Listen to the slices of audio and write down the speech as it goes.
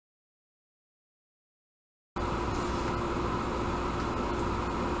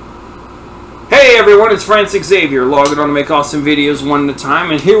Hey everyone, it's Xavyer, logging on to make awesome videos one at a time,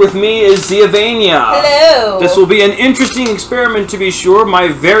 and here with me is Xavyer. Hello! This will be an interesting experiment to be sure, my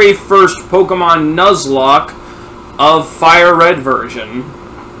very first Pokémon Nuzlocke of FireRed version.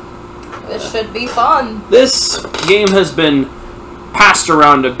 This should be fun. This game has been passed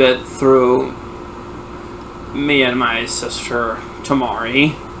around a bit through me and my sister,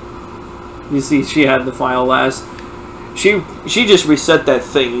 Tamari. You see, she had the file last. She just reset that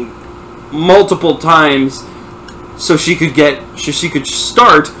thing multiple times so she could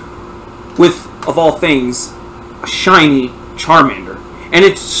start with, of all things, a shiny Charmander, and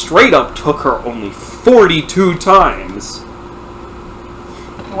it straight up took her only 42 times.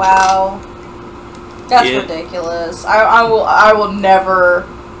 Wow, that's ridiculous. I will never.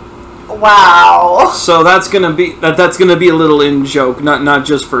 Wow. So that's gonna be a little in joke, not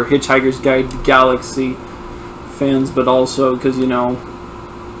just for Hitchhiker's Guide to the Galaxy fans, but also because, you know,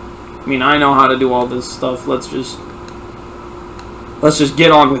 I mean, I know how to do all this stuff. Let's just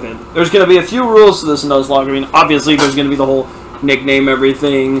get on with it. There's going to be a few rules to this Nuzlocke. I mean, obviously, there's going to be the whole nickname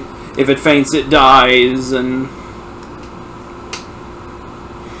everything. If it faints, it dies, and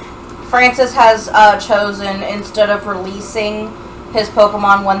Francis has chosen, instead of releasing his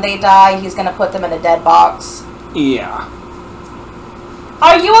Pokemon when they die, he's going to put them in a dead box. Yeah.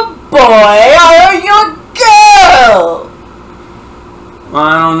 Are you a boy or are you a girl?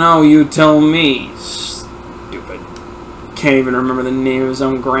 I don't know, you tell me. Stupid. Can't even remember the name of his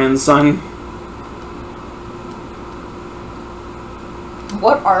own grandson.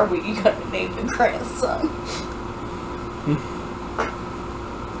 What are we gonna name the grandson?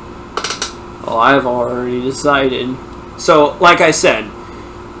 Well, I've already decided. So, like I said,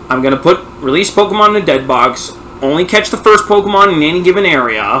 I'm gonna release Pokemon in a dead box, only catch the first Pokemon in any given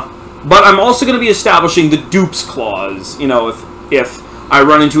area, but I'm also gonna be establishing the dupes clause. You know, if I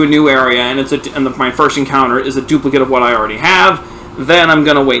run into a new area and my first encounter is a duplicate of what I already have, then I'm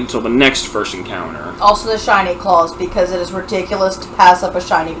going to wait until the next first encounter. Also the shiny clause, because it is ridiculous to pass up a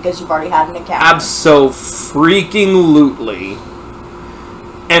shiny because you've already had an encounter. Abso-freaking-lutely.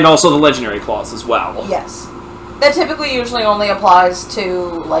 And also the legendary clause as well. Yes. That typically usually only applies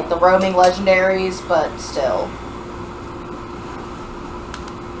to, like, the roaming legendaries, but still.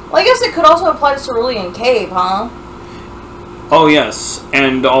 Well, I guess it could also apply to Cerulean Cave, huh? Oh yes,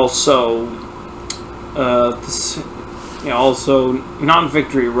 and also, also not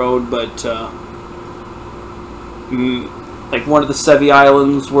Victory Road, but like one of the Xavyer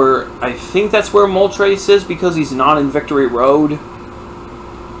Islands, where I think that's where Moltres is because he's not in Victory Road.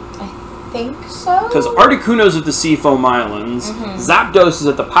 I think so. Because Articuno's at the Seafoam Islands, Zapdos is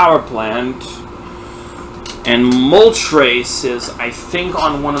at the power plant, and Moltres is, I think,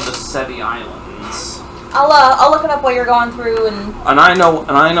 on one of the Xavyer Islands. I'll look it up while you're going through and I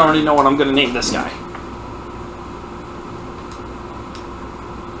already know what I'm gonna name this guy.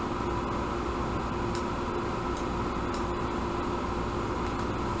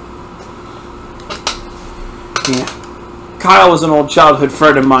 Yeah. Kyle was an old childhood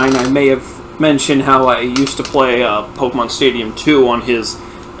friend of mine. I may have mentioned how I used to play Pokemon Stadium 2 on his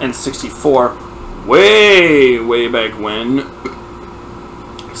N64 way back when.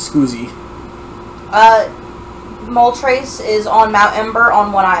 Excuse me. Moltres is on Mount Ember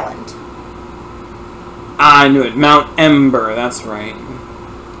on one island. I knew it. Mount Ember, that's right.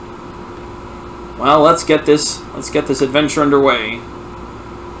 Well, let's get this adventure underway.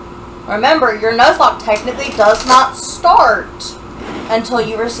 Remember, your Nuzlocke technically does not start until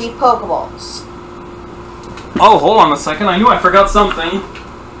you receive Pokeballs. Oh, hold on a second. I knew I forgot something.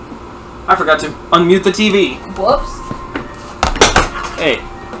 I forgot to unmute the TV. Whoops. Hey,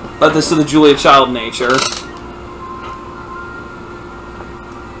 let this to the Julia Child nature.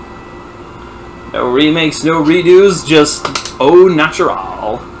 No remakes, no redos, just au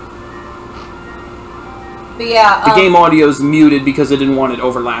natural. But yeah, the game audio's muted because I didn't want it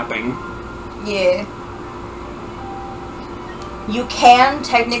overlapping. Yeah. You can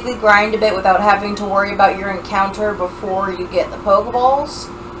technically grind a bit without having to worry about your encounter before you get the Pokeballs.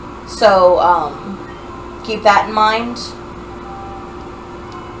 So, keep that in mind.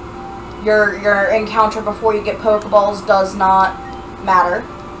 Your encounter before you get Pokeballs does not matter.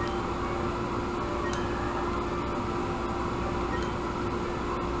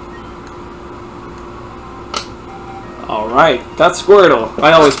 Alright, got Squirtle.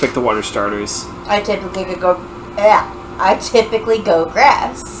 I always pick the water starters. I typically go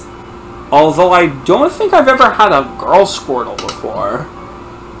grass. Although I don't think I've ever had a girl Squirtle before.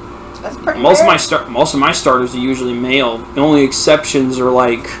 That's pretty most rare. of my starters are usually male. The only exceptions are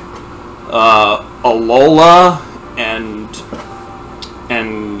like Alola and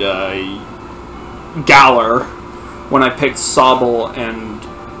Galar when I picked Sobble and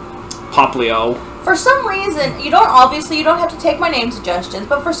Poplio. For some reason, you don't have to take my name suggestions,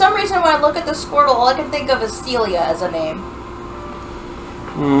 but for some reason when I look at the Squirtle, all I can think of is Celia as a name.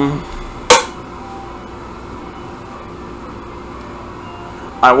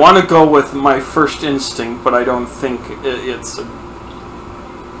 I want to go with my first instinct, but I don't think it's...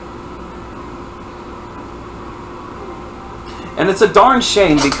 And it's a darn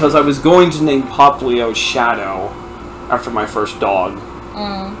shame because I was going to name Poplio Shadow after my first dog.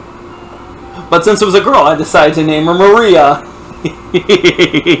 But since it was a girl, I decided to name her Maria.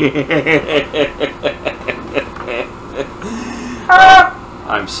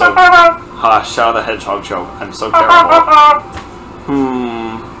 I'm so... Shadow the Hedgehog joke. I'm so terrible.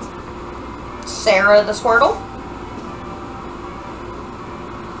 Sarah the Squirtle?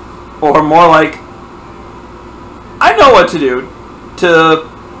 Or more like... I know what to do.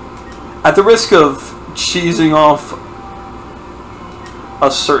 At the risk of cheesing off a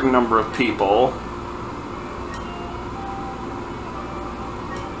certain number of people.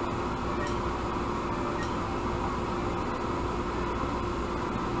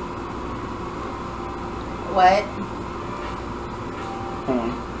 What?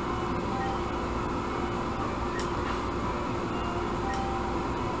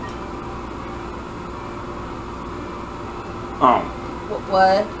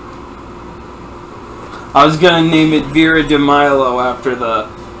 What? I was gonna name it Vera de Milo after the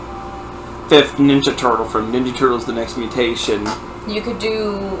 5th Ninja Turtle from Ninja Turtles: The Next Mutation. You could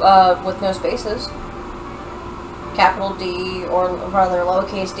do with no spaces. Capital D or rather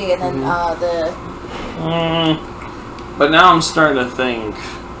lowercase d, and then the. But now I'm starting to think.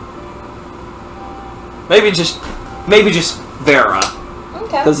 Maybe just Vera.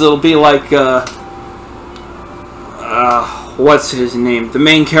 Okay. Because it'll be like what's his name? The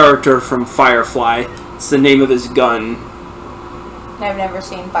main character from Firefly. It's the name of his gun. I've never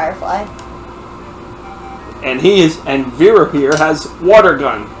seen Firefly. And Vera here has water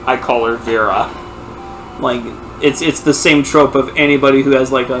gun. I call her Vera. Like it's the same trope of anybody who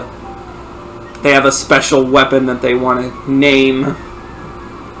has like they have a special weapon that they want to name,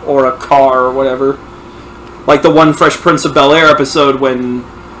 or a car or whatever. Like the one Fresh Prince of Bel-Air episode when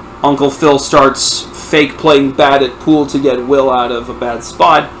Uncle Phil starts fake playing bad at pool to get Will out of a bad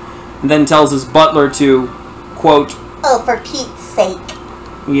spot, and then tells his butler to, quote, "Oh, for Pete's sake."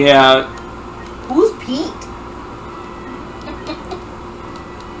 Yeah. Who's Pete?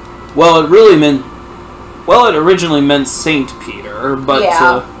 Well, it originally meant Saint Peter, but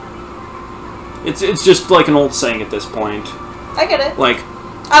yeah. It's just like an old saying at this point. I get it. Like,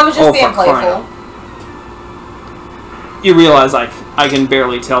 I was just being playful. You realize I can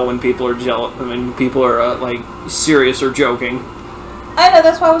barely tell when people are jealous. I mean, people are like serious or joking. I know,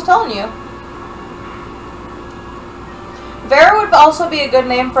 that's why I was telling you. Vera would also be a good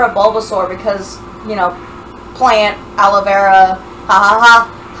name for a Bulbasaur because, you know, plant, aloe vera, ha ha ha,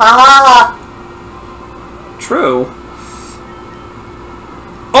 ha ha ha. True.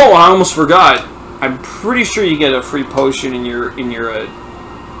 Oh, I almost forgot. I'm pretty sure you get a free potion in your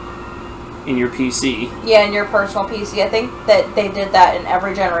PC. Yeah, in your personal PC. I think that they did that in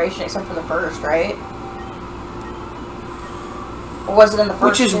every generation except for the first, right? Or was it in the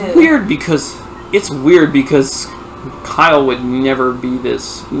first? Which is weird because Kyle would never be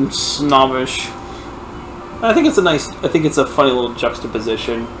this snobbish. I think it's a funny little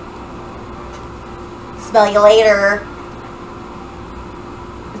juxtaposition. Smell you later.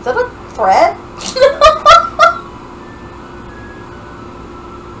 Is that a threat?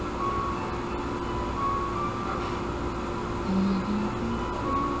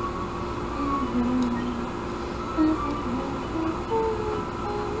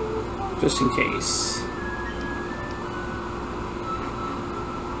 Just in case.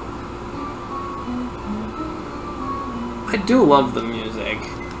 I do love the music.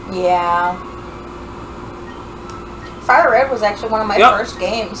 Yeah. FireRed was actually one of my first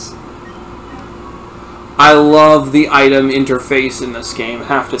games. I love the item interface in this game,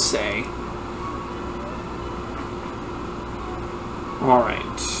 have to say. Alright.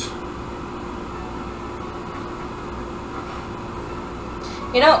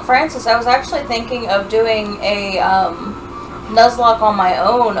 You know, Francis, I was actually thinking of doing a Nuzlocke on my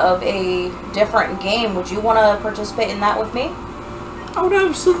own of a different game. Would you want to participate in that with me? I would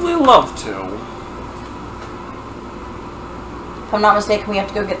absolutely love to. If I'm not mistaken, we have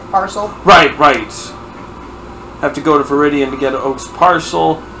to go get the parcel. Right. Have to go to Viridian to get Oak's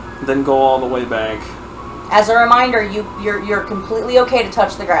parcel, then go all the way back. As a reminder, you're completely okay to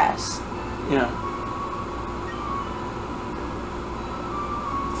touch the grass. Yeah.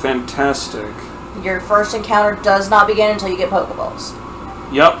 Fantastic. Your first encounter does not begin until you get Pokeballs.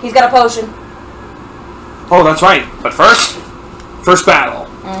 Yep. He's got a potion. Oh, that's right. But first battle.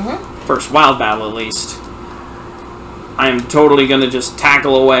 Mm-hmm. First wild battle, at least. I am totally going to just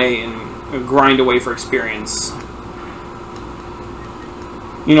tackle away and grind away for experience.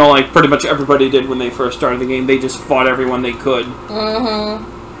 You know, like pretty much everybody did when they first started the game. They just fought everyone they could. Mm-hmm.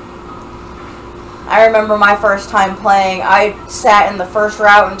 I remember my first time playing, I sat in the first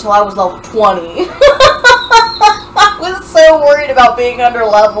route until I was level 20. I was so worried about being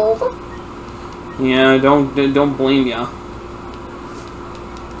underleveled. Yeah, don't blame ya.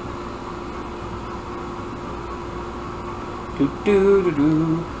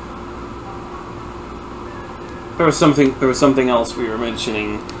 There was something else we were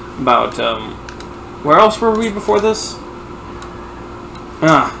mentioning about where else were we before this?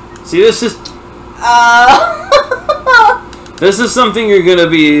 See, this is this is something you're gonna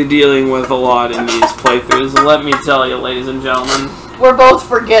be dealing with a lot in these playthroughs, let me tell you, ladies and gentlemen. We're both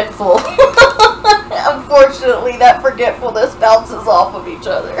forgetful. Unfortunately, that forgetfulness bounces off of each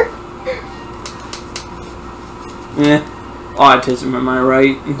other. Autism, am I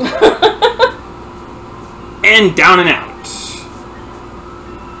right? And down and out.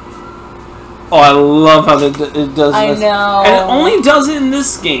 Oh, I love how it does I this. know. And it only does it in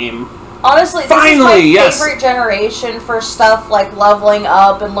this game. Honestly, Finally, this is my favorite generation for stuff like leveling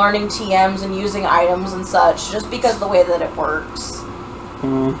up and learning TMs and using items and such, just because of the way that it works.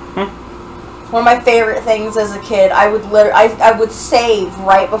 Mm-hmm. One of my favorite things as a kid, I would save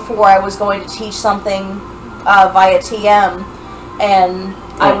right before I was going to teach something via TM, and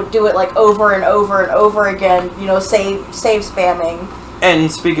I would do it like over and over and over again, you know, save spamming.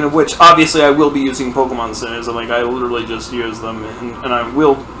 And speaking of which, obviously I will be using Pokemon Centers, and like I literally just use them, and I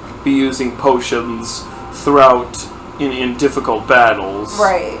will be using potions throughout in difficult battles.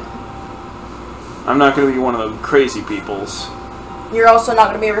 Right. I'm not going to be one of the crazy peoples. You're also not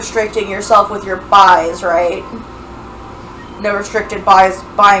going to be restricting yourself with your buys, right? No restricted buys,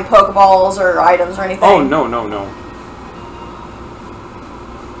 buying Pokeballs or items or anything. Oh, no.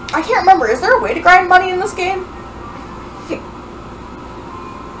 I can't remember. Is there a way to grind money in this game?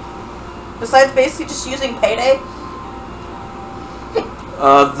 Besides basically just using Payday?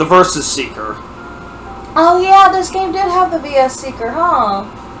 The Versus Seeker. Oh yeah, this game did have the VS Seeker, huh?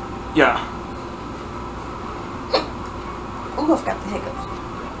 Yeah. Ooh, I've got the hiccups.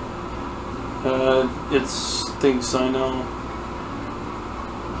 It's things I know.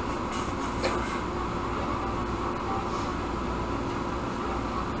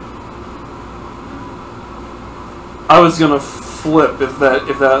 I was gonna flip if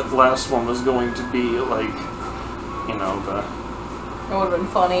that last one was going to be like, you know, the. It would have been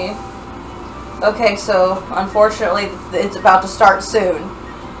funny. Okay, so unfortunately, it's about to start soon.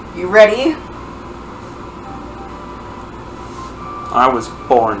 You ready? I was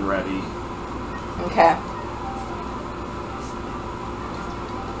born ready. Okay.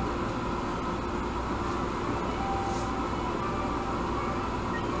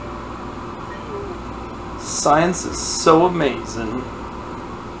 Science is so amazing.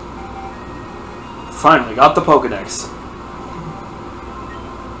 Finally got the Pokedex.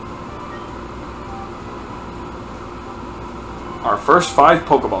 Our first 5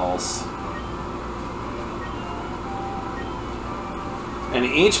 Pokeballs. And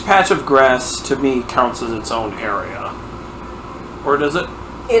each patch of grass, to me, counts as its own area. Or does it?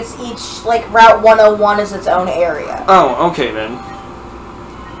 It's each, like, Route 101 is its own area. Oh, okay then.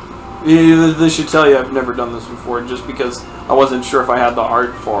 Yeah, this should tell you I've never done this before, just because I wasn't sure if I had the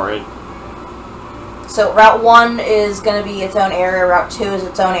art for it. So Route 1 is going to be its own area, Route 2 is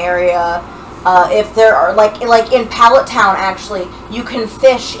its own area. If there are, like in Pallet Town, actually, you can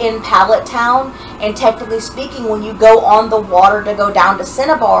fish in Pallet Town, and technically speaking, when you go on the water to go down to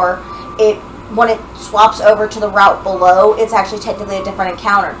Cinnabar, when it swaps over to the route below, it's actually technically a different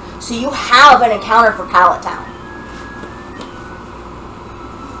encounter. So you have an encounter for Pallet Town.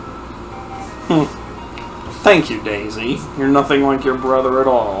 Thank you, Daisy. You're nothing like your brother at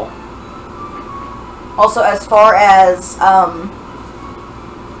all. Also, as far as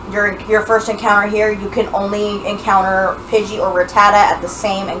your first encounter here, you can only encounter Pidgey or Rattata at the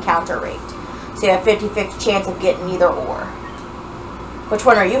same encounter rate. So you have 50-50 chance of getting either or. Which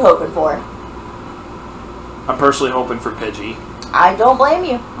one are you hoping for? I'm personally hoping for Pidgey. I don't blame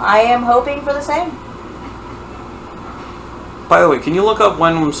you. I am hoping for the same. By the way, can you look up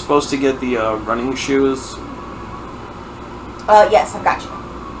when I'm supposed to get the running shoes? Yes, I've got you.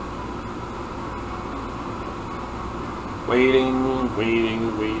 Waiting.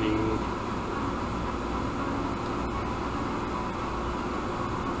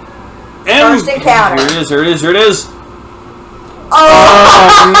 And First encounter. Here it is, here it is, here it is.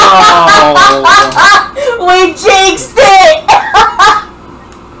 Oh, no! We jinxed it!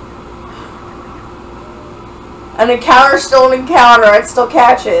 An encounter's still an encounter. I'd still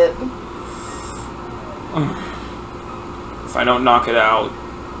catch it. If I don't knock it out.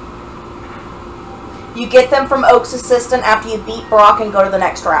 You get them from Oak's assistant after you beat Brock and go to the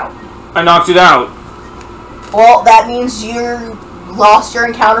next route. I knocked it out. Well, that means you lost your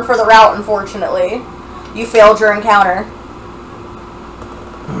encounter for the route, unfortunately. You failed your encounter.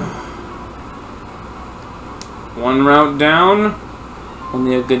 One route down.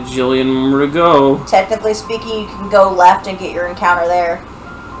 Only a gajillion more to go. Technically speaking, you can go left and get your encounter there.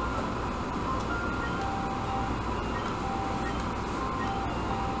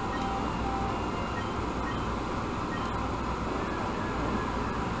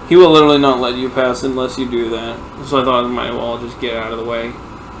 He will literally not let you pass unless you do that. So I thought I might as well just get out of the way.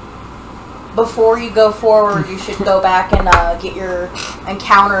 Before you go forward, you should go back and get your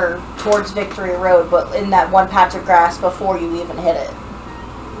encounter towards Victory Road, but in that one patch of grass before you even hit it.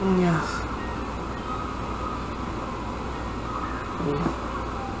 Yeah.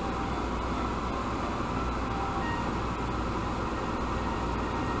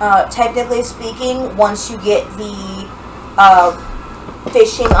 Technically speaking, once you get the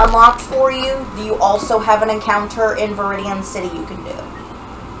fishing unlocked for you, you also have an encounter in Viridian City you can do.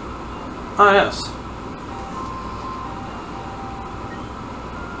 Ah, yes.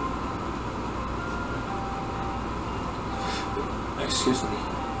 Excuse me.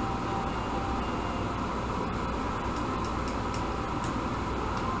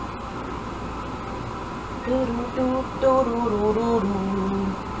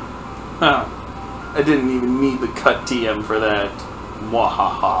 Huh. I didn't even need the cut TM for that.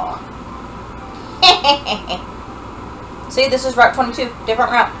 Mwahaha. See, this is Route 22.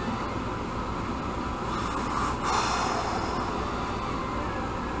 Different route.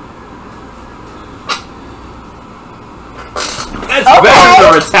 That's better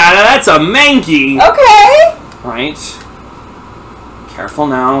than Rattata. That's a Mankey. Okay. Right. Careful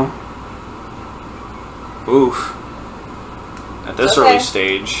now. Oof. At this early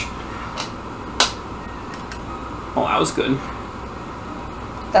stage. Oh, that was good.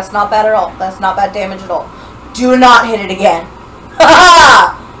 That's not bad at all. That's not bad damage at all. Do not hit it again.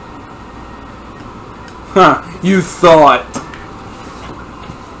 Ha! Huh. You thought.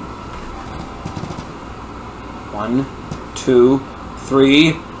 1, 2,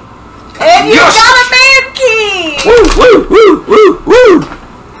 3. And you Yes! got a Mankey! Woo, woo, woo, woo, woo!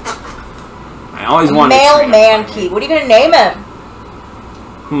 I always wanted Male to Mankey. What are you gonna name him?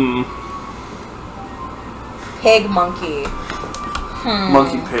 Pig Monkey.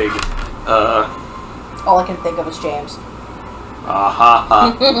 Monkey Pig. All I can think of is James.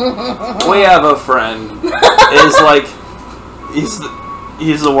 We have a friend. Is like he's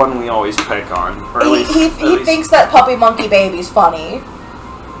the one we always pick on, or at least He thinks that Puppy Monkey Baby's funny.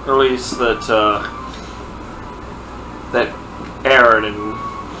 or at least that that Aaron and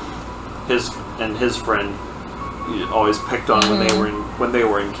his friend always picked on when they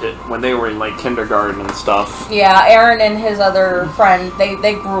were in like kindergarten and stuff. Yeah, Aaron and his other friend,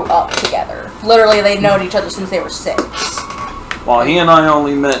 they grew up together. Literally, they'd known each other since they were 6. While he and I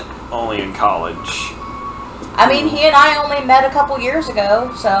only met in college. I mean, he and I only met a couple years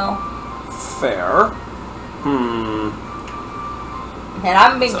ago, so. Fair. And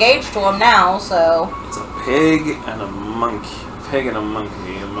I'm engaged to him now, so. It's a pig and a monkey. Pig and a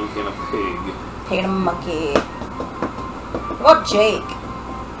monkey. A monkey and a pig. Pig and a monkey. What about Jake?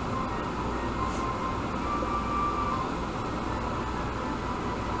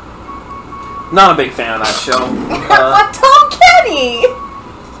 Not a big fan of that show. What Tom Kenny?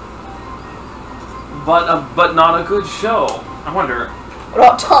 But not a good show. I wonder. What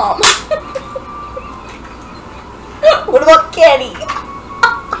about Tom? What about Kenny?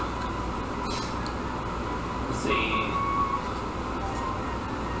 Let's see.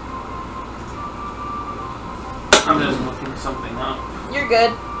 I'm just looking something up. You're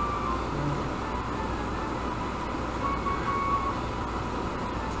good.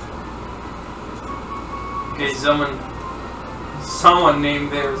 Okay, someone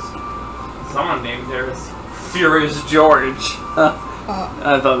named theirs Furious George. I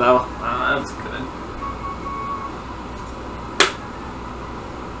thought that's good.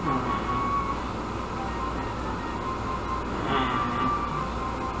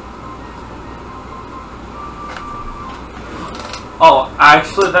 Oh,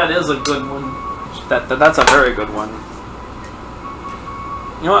 actually, that is a good one. That's a very good one.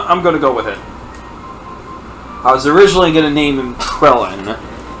 You know what? I'm gonna go with it. I was originally gonna name him Krillin,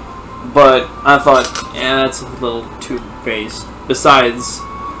 But I thought, yeah, that's a little too base. Besides,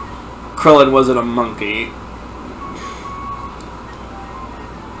 Krillin wasn't a monkey.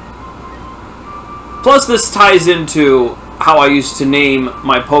 Plus, this ties into how I used to name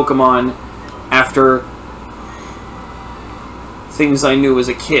my Pokemon after things I knew as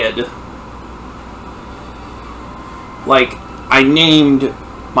a kid. Like, I named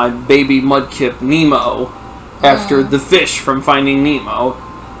my baby Mudkip Nemo after the fish from Finding Nemo.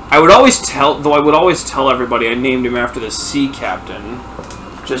 I would always tell everybody I named him after the sea captain,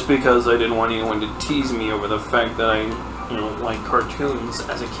 just because I didn't want anyone to tease me over the fact that I, like cartoons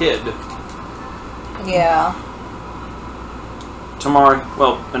as a kid. Yeah. Tamari,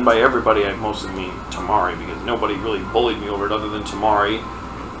 well, and by everybody I mostly mean Tamari, because nobody really bullied me over it other than Tamari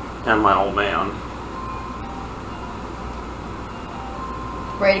and my old man.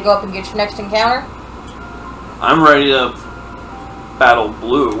 Ready to go up and get your next encounter? I'm ready to battle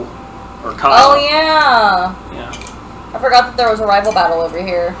Blue, or Kyle. Oh, yeah! Yeah. I forgot that there was a rival battle over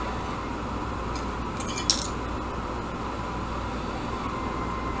here.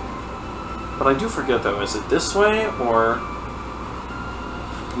 But I do forget, though, is it this way, or...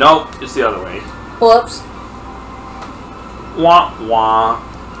 Nope, it's the other way. Whoops. Wah, wah.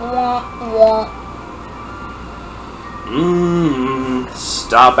 Wah, wah.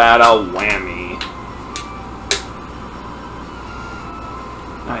 Stop at a whammy.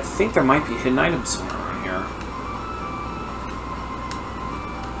 I think there might be hidden items somewhere around here.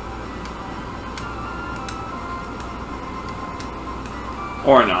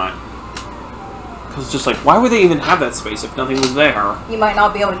 Or not. Because just like, why would they even have that space if nothing was there? You might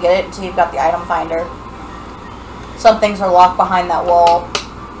not be able to get it until you've got the item finder. Some things are locked behind that wall.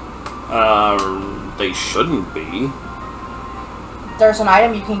 They shouldn't be. There's an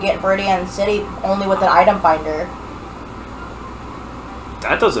item you can get in Viridian City only with an item finder.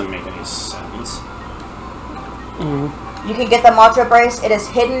 That doesn't make any sense. You can get the Mantra Brace. It is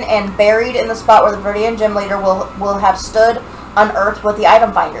hidden and buried in the spot where the Viridian Gym Leader will have stood unearthed with the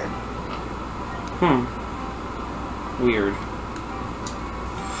item finder. Weird.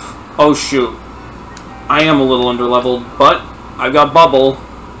 Oh shoot. I am a little underleveled, but I've got Bubble.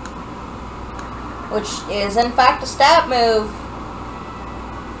 Which is in fact a stab move.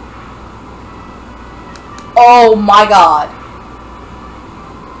 Oh my god.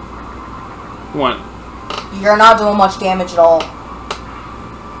 What? You're not doing much damage at all.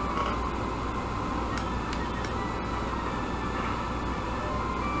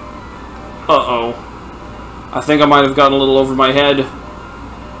 Uh-oh. I think I might have gotten a little over my head.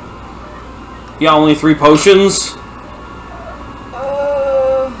 Yeah, only 3 potions?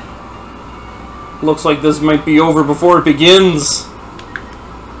 Looks like this might be over before it begins.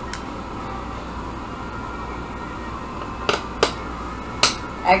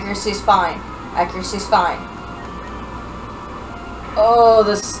 Accuracy's fine. Accuracy's fine. Oh,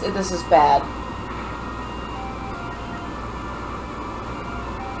 this is bad.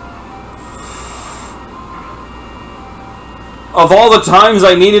 Of all the times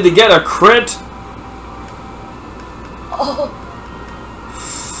I needed to get a crit... Oh.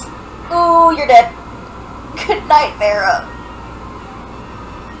 Oh, you're dead. Good night, Vera.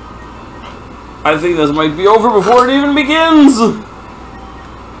 I think this might be over before it even begins!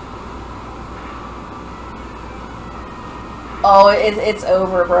 Oh, it's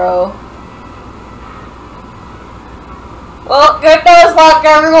over, bro. Well, good Nuzlocke,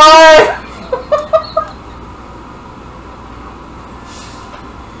 everyone!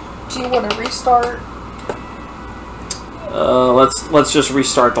 Do you want to restart? Let's just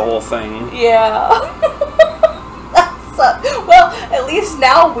restart the whole thing. Yeah. Well, at least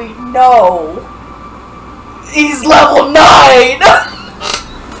now we know. He's level 9!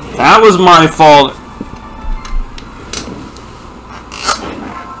 That was my fault.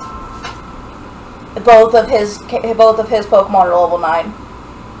 Both of his Pokemon are level 9.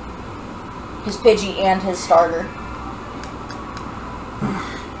 His Pidgey and his starter.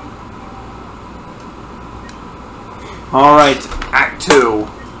 Alright, Act 2.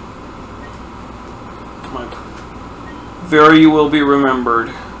 Vera, you will be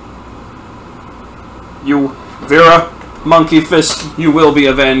remembered. You, Vera, Monkey Fist, you will be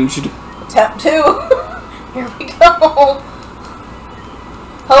avenged. Attempt 2. Here we go.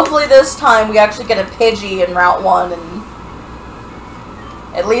 Hopefully this time we actually get a Pidgey in Route 1 and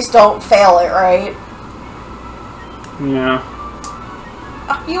at least don't fail it, right? Yeah.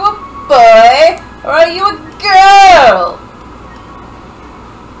 Are you a boy or are you a girl?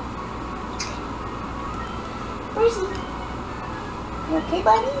 Where's he? You okay,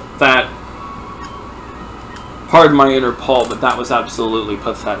 buddy? That Pardon my inner Paul, but that was absolutely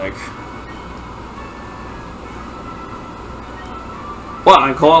pathetic. Well,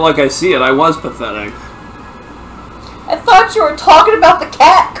 I call it like I see it. I was pathetic. I thought you were talking about the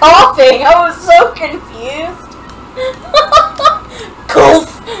cat coughing. I was so confused.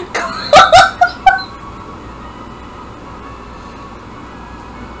 Cough.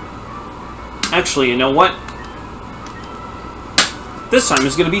 Actually, you know what? This time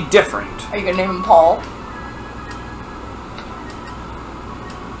is going to be different. Are you going to name him Paul?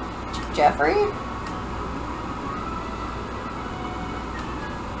 Jeffrey?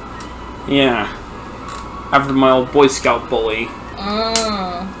 Yeah. After my old Boy Scout bully.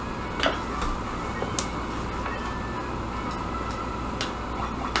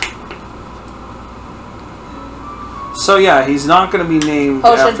 So yeah, he's not going to be named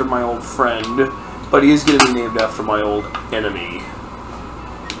after my old friend, but he is going to be named after my old enemy.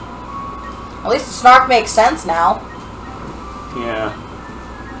 At least the snark makes sense now. Yeah.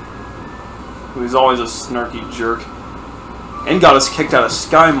 He was always a snarky jerk. And got us kicked out of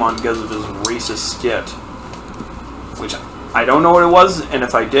Skymon because of his racist skit. Which, I don't know what it was, and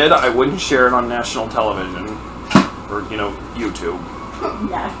if I did, I wouldn't share it on national television. Or, you know, YouTube.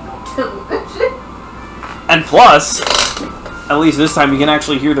 National television? And plus, at least this time you can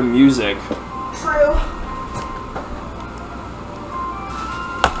actually hear the music. True.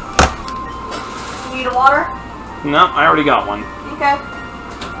 You need a water? No, I already got one. Okay.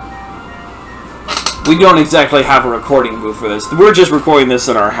 We don't exactly have a recording booth for this. We're just recording this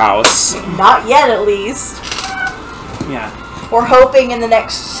in our house. Not yet, at least. Yeah. We're hoping in the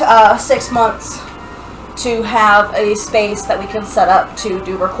next 6 months to have a space that we can set up to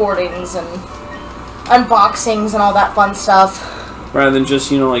do recordings and unboxings and all that fun stuff. Rather than just,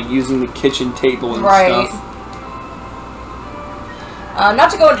 you know, like using the kitchen table and right. stuff.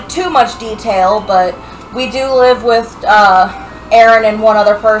 Not to go into too much detail, but we do live with Aaron and one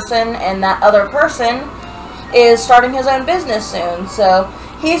other person, and that other person is starting his own business soon. So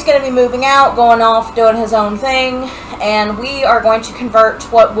he's going to be moving out, going off, doing his own thing, and we are going to convert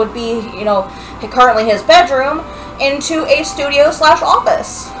what would be, you know, currently his bedroom into a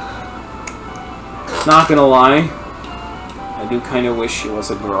studio/office. Not gonna lie, I do kind of wish she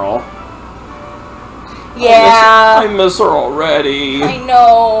was a girl. Yeah. I miss her already. I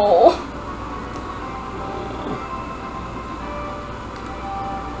know.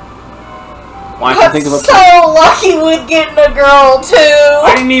 Why can't I think of a... so lucky with getting a girl, too!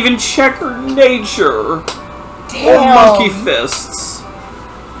 I didn't even check her nature! Damn. Or monkey fists.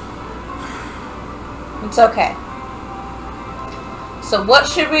 It's okay. So what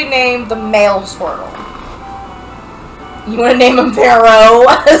should we name the male Squirtle? You want to name him Pharaoh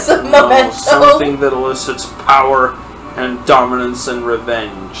as a memento? Something that elicits power and dominance and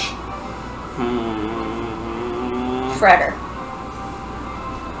revenge. Shredder.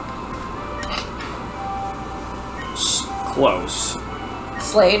 Close.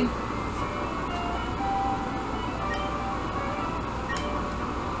 Slade.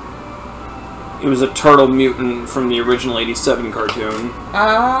 It was a turtle mutant from the original '87 cartoon.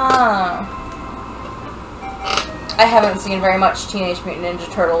 Ah. I haven't seen very much Teenage Mutant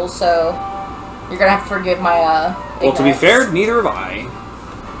Ninja Turtles, so you're gonna have to forgive my well, to be fair, neither have I.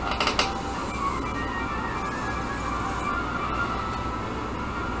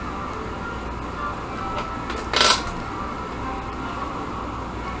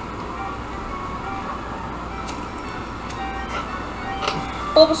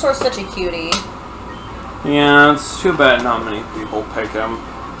 Bulbasaur's such a cutie. Yeah, it's too bad not many people pick him.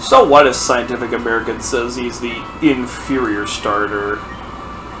 So what if Scientific American says he's the inferior starter?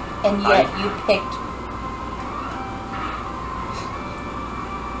 And yet you picked...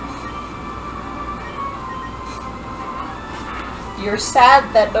 You're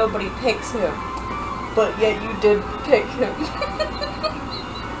sad that nobody picks him, but yet you did pick him.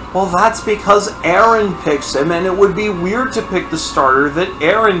 Well, that's because Aaron picks him, and it would be weird to pick the starter that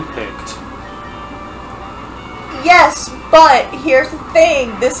Aaron picked. Yes, but here's the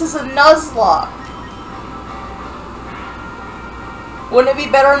thing. This is a Nuzlocke. Wouldn't it be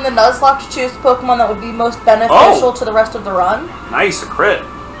better in the Nuzlocke to choose the Pokemon that would be most beneficial to the rest of the run? Nice, a crit.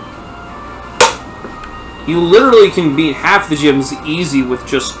 You literally can beat half the gyms easy with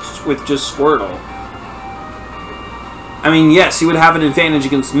just Squirtle. I mean, yes, he would have an advantage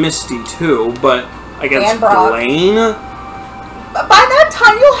against Misty too, but against Blaine? By that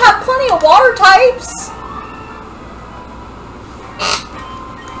time, you'll have plenty of water types.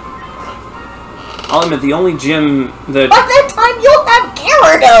 I'll admit, the only gym that... By that time, you'll have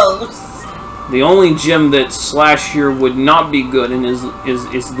Gyarados! The only gym that Slash here would not be good in is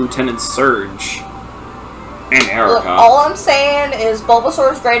Lieutenant Surge. And Erica. Look, all I'm saying is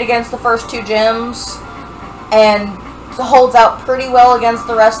Bulbasaur's great against the first 2 gyms, and holds out pretty well against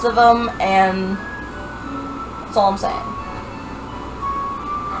the rest of them, and that's all I'm saying.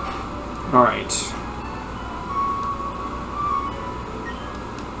 Alright.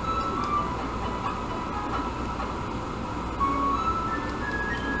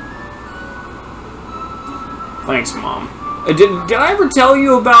 Thanks, Mom. Did I ever tell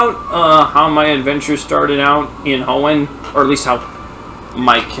you about how my adventure started out in Hoenn? Or at least how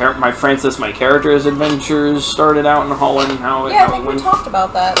my character's adventures started out in Hoenn? Yeah, I think we talked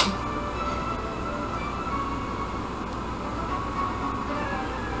about that.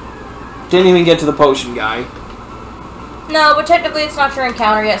 Didn't even get to the potion guy. No, but technically it's not your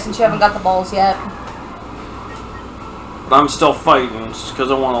encounter yet since you haven't got the balls yet. But I'm still fighting just because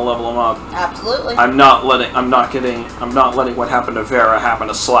I want to level him up. Absolutely. I'm not letting what happened to Vera happen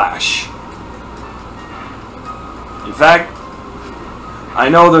to Slash. In fact, I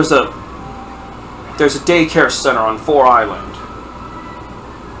know there's a daycare center on 4 Island.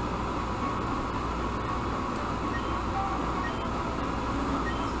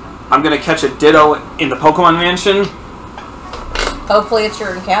 I'm gonna catch a Ditto in the Pokemon Mansion. Hopefully it's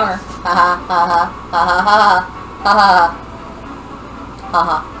your encounter. Ha ha ha ha ha ha ha ha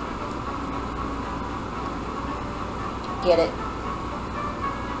ha. Get it?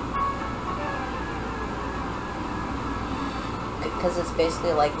 Because it's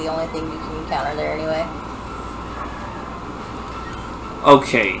basically like the only thing you can encounter there anyway.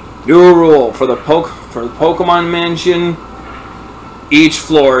 Okay, new rule for the Pokemon Mansion. Each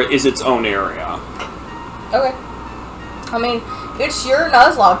floor is its own area. Okay. I mean, it's your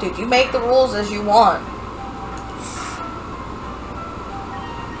Nuzlocke, dude. You make the rules as you want.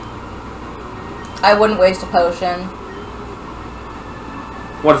 I wouldn't waste a potion.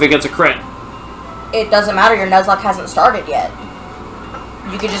 What if it gets a crit? It doesn't matter. Your Nuzlocke hasn't started yet.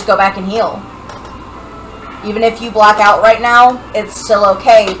 You could just go back and heal. Even if you black out right now, it's still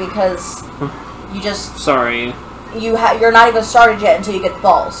okay because you just... Sorry. You're not even started yet until you get the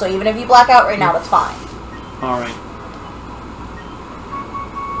balls. So even if you black out right now, that's fine. Alright.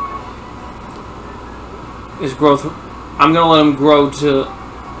 His growth... I'm gonna let him grow to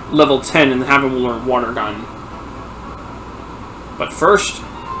level 10 and have him learn Water Gun. But first...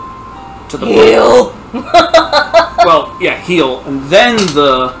 to the... Heal! Well, yeah, heal. And then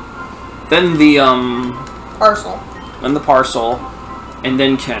the... Parcel. Then the parcel. And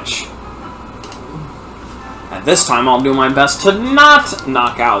then catch. And this time I'll do my best to not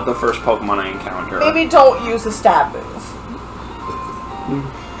knock out the first Pokemon I encounter. Maybe don't use the stab move.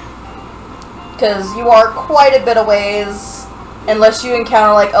 Because you are quite a bit of ways, unless you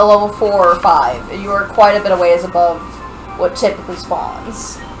encounter like a level 4 or 5, you are quite a bit of ways above what typically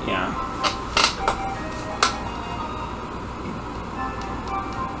spawns. Yeah.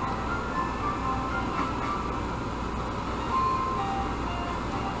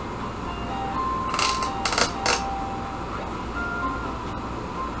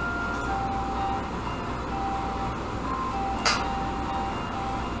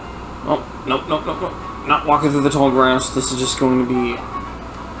 Nope. Not walking through the tall grass. This is just going to be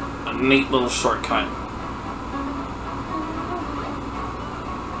a neat little shortcut.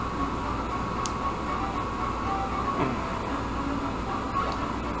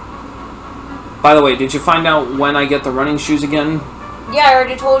 By the way, did you find out when I get the running shoes again? Yeah, I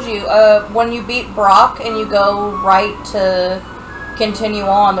already told you. When you beat Brock and you go right to continue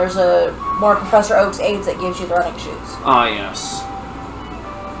on, there's a more Professor Oak's aids that gives you the running shoes. Ah, yes.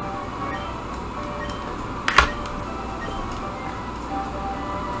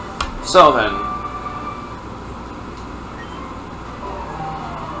 So then,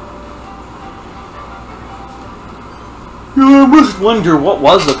 I must wonder what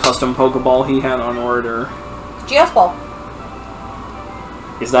was the custom Pokeball he had on order. GS Ball.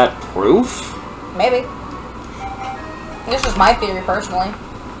 Is that proof? Maybe. This is my theory, personally.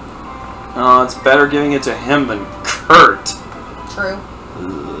 It's better giving it to him than Kurt. True.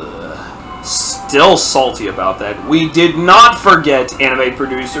 Ugh. Still salty about that. We did not forget, anime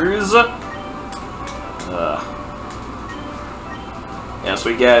producers. Yes,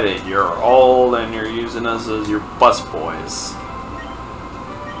 we get it. You're old and you're using us as your bus boys.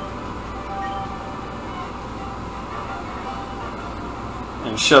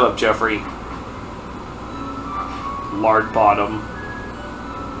 And shut up, Jeffrey. Lard bottom.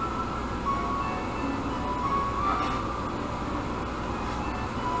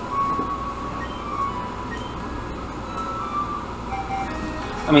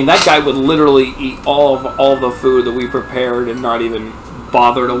 I mean, that guy would literally eat all the food that we prepared and not even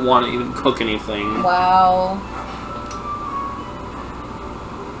bother to want to even cook anything. Wow.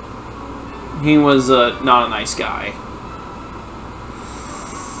 He was not a nice guy.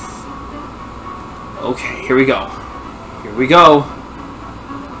 Okay, here we go. Here we go.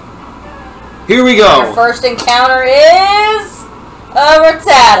 Here we go! Your first encounter is... a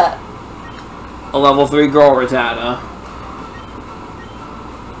Rattata. A level 3 girl Rattata.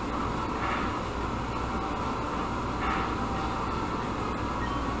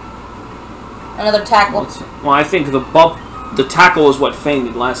 Another tackle. Well, I think the tackle is what Fang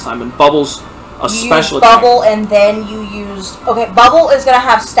did last time, and Bubble's a special attack. Bubble, and then you used... Okay, Bubble is going to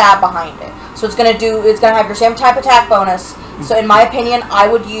have stab behind it. So it's going to have your same type attack bonus. So in my opinion, I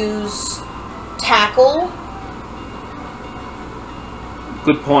would use tackle.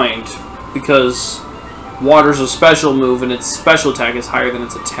 Good point. Because water's a special move, and its special attack is higher than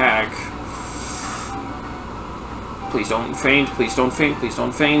its attack. Please don't faint, please don't faint, please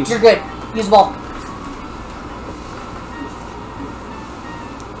don't faint. You're good. Use the ball.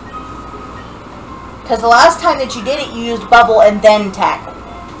 Because the last time that you did it, you used bubble and then tackle.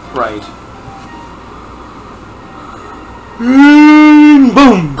 Right. Boom!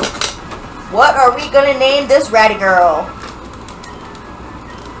 What are we gonna name this ratty girl?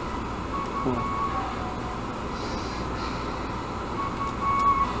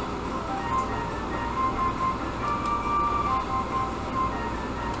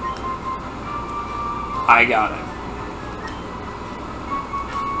 I got it.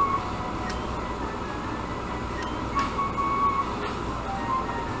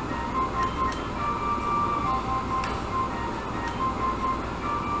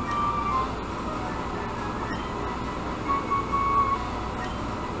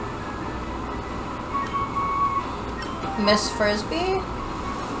 Miss Frisbee?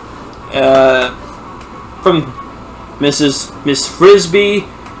 From Miss Frisbee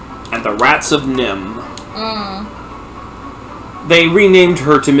and the Rats of Nim. They renamed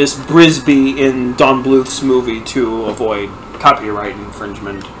her to Miss Brisby in Don Bluth's movie to avoid copyright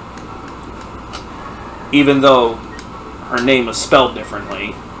infringement. Even though her name is spelled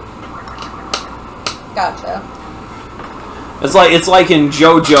differently. Gotcha. It's like in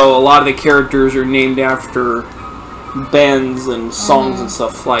JoJo, a lot of the characters are named after bands and songs and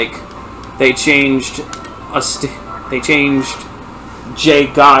stuff. Like they changed Jay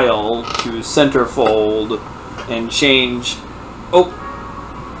Guile to Centerfold and changed. Oh,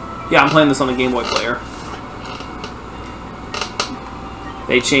 yeah, I'm playing this on the Game Boy player.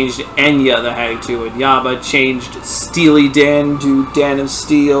 They changed Enya the Hag to Yaba, changed Steely Dan to Dan of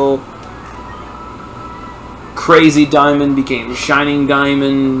Steel. Crazy Diamond became Shining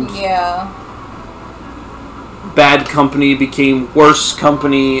Diamond. Yeah. Bad Company became Worse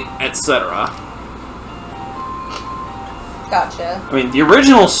Company, etc. Gotcha. I mean, the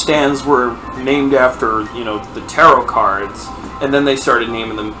original stands were named after, you know, the tarot cards, and then they started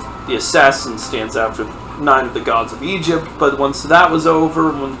naming them the Assassin stands after 9 of the gods of Egypt, but once that was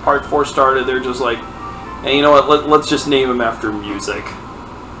over, when Part 4 started, they're just like, hey, you know what, let's just name them after music.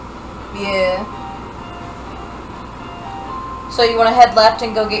 Yeah. So you want to head left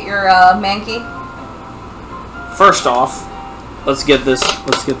and go get your Mankey? First off, let's get this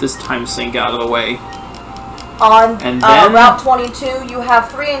time sink out of the way. On and then, Route 22, you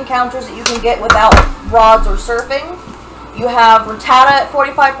have 3 encounters that you can get without rods or surfing. You have Rattata at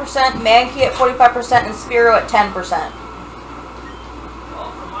 45%, Mankey at 45%, and Spearow at 10%.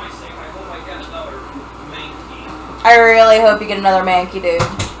 Well, for my sake, I hope I get another Mankey. I really hope you get another Mankey, dude.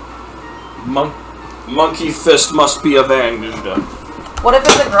 Monkey Fist must be avenged. What if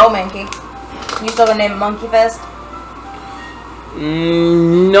it's a girl Mankey? You still gonna name it Monkey Fist?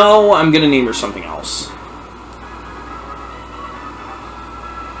 No, I'm gonna name her something else.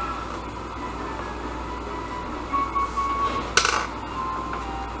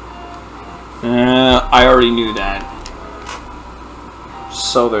 I already knew that.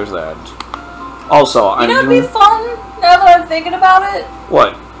 So there's that. Also, you know what'd be fun, now that I'm thinking about it?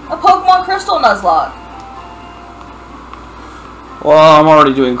 What? A Pokemon Crystal Nuzlocke. Well, I'm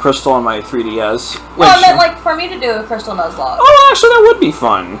already doing Crystal on my 3DS. Well, I meant like for me to do a Crystal Nuzlocke. Oh, actually, that would be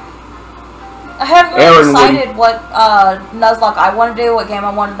fun. I haven't really decided what Nuzlocke I want to do, what game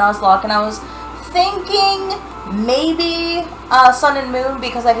I want to Nuzlocke, and I was thinking maybe Sun and Moon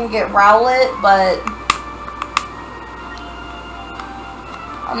because I can get Rowlet, but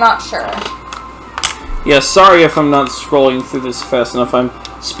I'm not sure. Yeah, sorry if I'm not scrolling through this fast enough.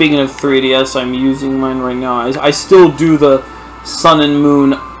 Speaking of 3DS, I'm using mine right now. I still do the Sun and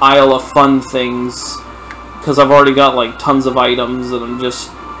Moon Isle of Fun things because I've already got like tons of items and I'm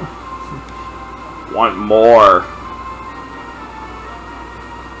just want more.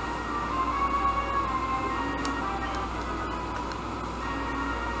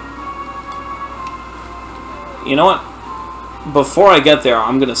 You know what? Before I get there,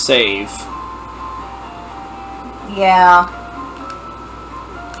 I'm gonna save. Yeah.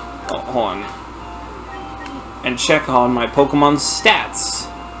 Oh, hold on. And check on my Pokemon's stats.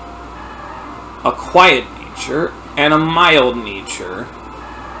 A quiet nature and a mild nature.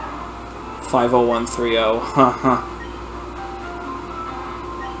 50130. Haha.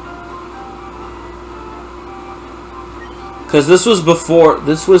 Because this was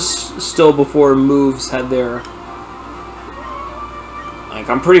still before moves had their... Like,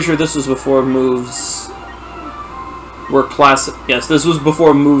 I'm pretty sure this was before moves were Yes, this was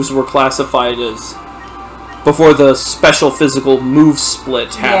before moves were classified as... Before the special physical move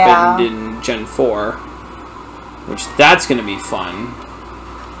split happened in Gen 4. Which, that's gonna be fun.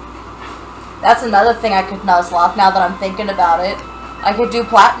 That's another thing I could Nuzlocke now that I'm thinking about it. I could do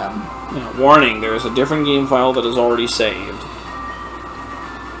Platinum. Yeah, warning, there is a different game file that is already saved.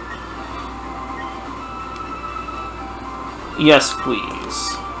 Yes,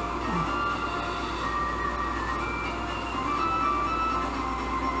 please.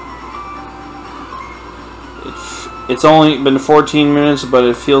 It's only been 14 minutes, but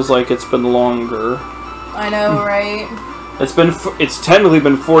it feels like it's been longer. I know, right? It's technically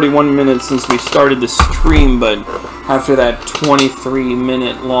been 41 minutes since we started the stream, but after that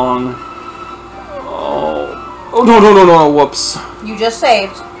 23-minute long... Oh, no, whoops. You just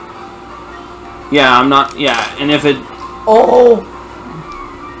saved. Yeah, I'm not... Yeah, and if it... Oh!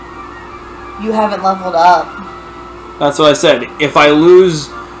 You haven't leveled up. That's what I said. If I lose...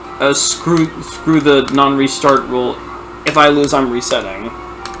 screw the non-restart rule. If I lose, I'm resetting.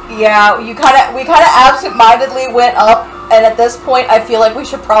 Yeah, we kind of absent-mindedly went up, and at this point, I feel like we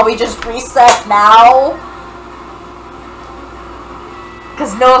should probably just reset now.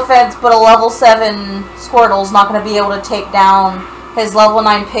 Because no offense, but a level 7 Squirtle's not going to be able to take down his level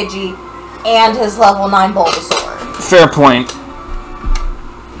 9 Pidgey and his level 9 Bulbasaur. Fair point.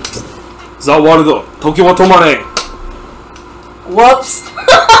 Zawarudo, Toki wa tomare. Whoops.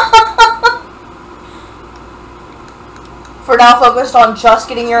 For now, focused on just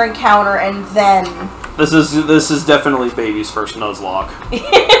getting your encounter, and then... This is definitely baby's first Nuzlocke.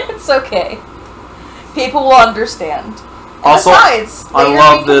 It's okay. People will understand. And Also, besides, I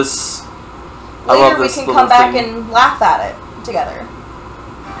love this. Later we can come back and laugh at it together.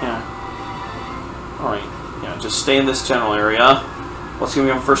 Yeah. Alright. Yeah, just stay in this general area. What's gonna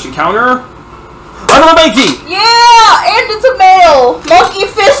be our first encounter? Another Mankey! Yeah! And it's a male! Monkey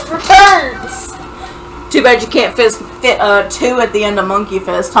Fist returns! Too bad you can't fit 2 at the end of Monkey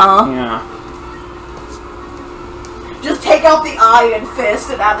Fist, huh? Yeah. Just take out the I in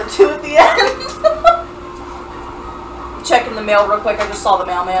Fist and add the 2 at the end. Checking the mail real quick, I just saw the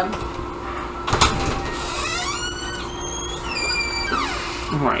mailman.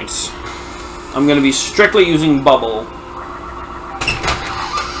 Alright. I'm gonna be strictly using Bubble.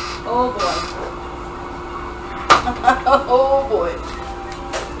 Oh boy. Oh boy.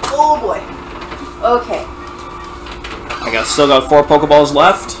 Oh boy. Okay. Still got 4 Pokeballs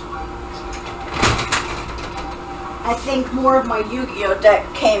left. I think more of my Yu-Gi-Oh deck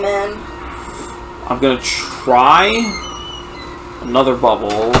came in. I'm gonna try another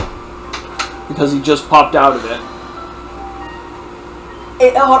Bubble because he just popped out of it.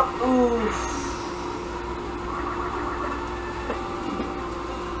 Oof.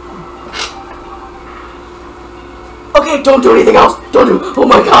 Okay, don't do anything else. Don't do. Oh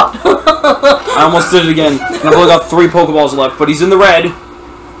my god. I almost did it again. I've only got 3 Pokeballs left, but he's in the red.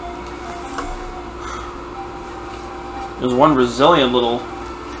 There's one resilient little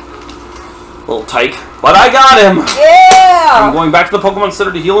tyke, but I got him. Yeah. I'm going back to the Pokemon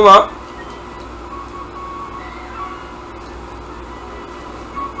Center to heal him up.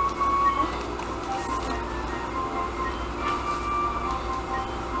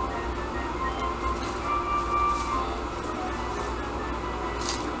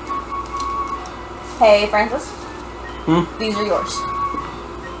 Hey, Francis. Hmm? These are yours.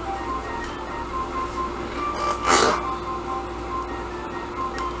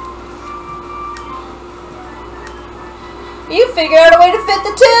 You figured out a way to fit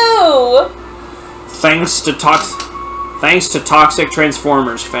the 2! Thanks to Toxic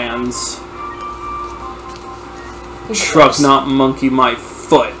Transformers fans. Truck not monkey my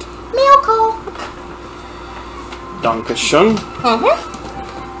foot. Miracle. Dankeschön.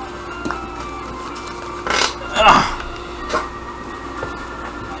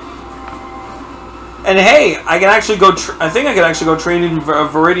 And hey, I can actually go. I think I can actually go train in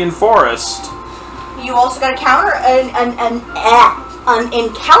Viridian Forest. You also got an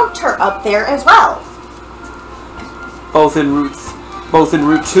encounter up there as well. Both in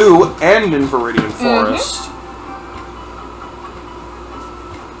Route 2 and in Viridian Forest.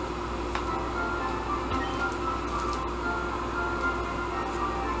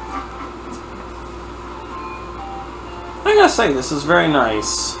 gotta say, this is very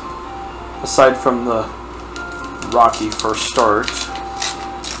nice. Aside from the rocky first start.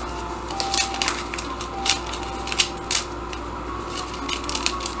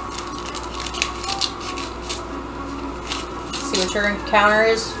 See what your encounter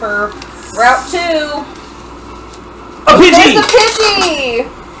is for Route 2. A Pidgey! There's a Pidgey!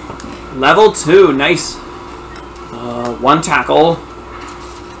 Level 2, nice. One tackle.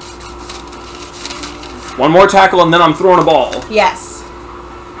 One more tackle and then I'm throwing a ball. Yes.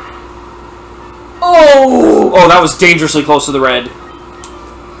 Oh! Oh, that was dangerously close to the red.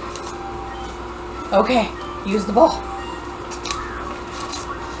 Okay, use the ball.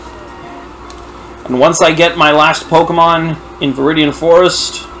 And once I get my last Pokemon in Viridian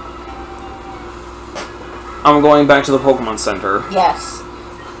Forest, I'm going back to the Pokemon Center. Yes.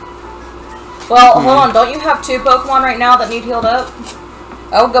 Well, hold on. Don't you have 2 Pokemon right now that need healed up?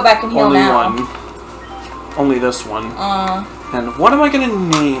 I would go back and heal Only now. one. Only this one. And what am I going to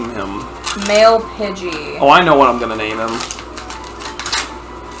name him? Male Pidgey. Oh, I know what I'm going to name him.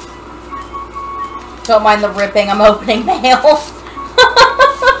 Don't mind the ripping. I'm opening mail.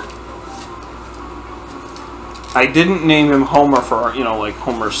 I didn't name him Homer for, you know, like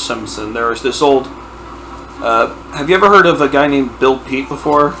Homer Simpson. There's this old... have you ever heard of a guy named Bill Pete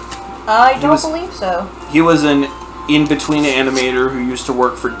before? I don't believe so. He was an in-between animator who used to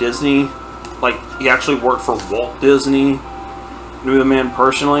work for Disney. Like, he actually worked for Walt Disney. Knew the man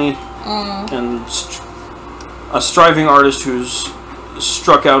personally. And a striving artist who's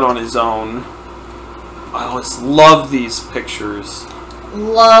struck out on his own. I always love these pictures.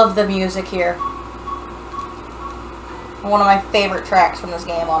 Love the music here. One of my favorite tracks from this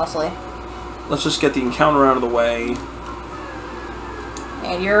game, honestly. Let's just get the encounter out of the way.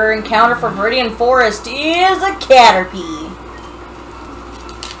 And your encounter for Viridian Forest is a Caterpie.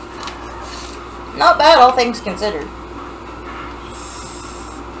 Not bad, all things considered.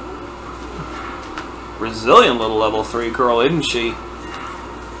 Resilient little level 3 girl, isn't she?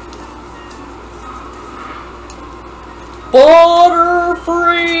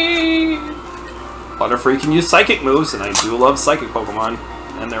 Butterfree! Butterfree can use psychic moves, and I do love psychic Pokemon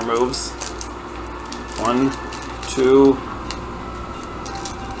and their moves. 1, 2...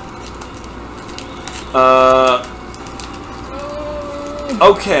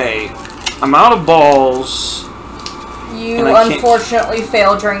 Okay. I'm out of balls. You unfortunately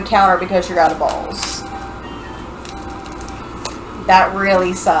failed your encounter because you're out of balls. That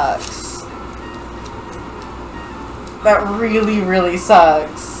really sucks. That really, really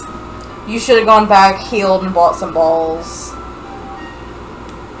sucks. You should have gone back, healed, and bought some balls.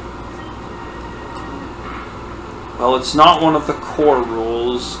 Well, it's not one of the core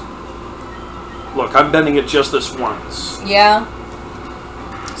rules. Look, I'm bending it just this once. Yeah.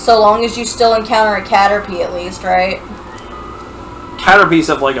 So long as you still encounter a Caterpie at least, right? Caterpies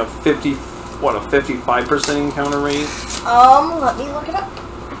have like a 55% encounter rate? Let me look it up.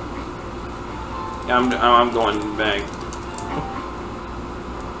 Yeah, I'm going back.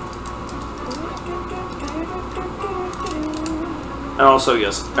 And also,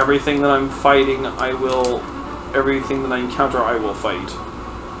 yes, everything that I'm fighting, everything that I encounter, I will fight.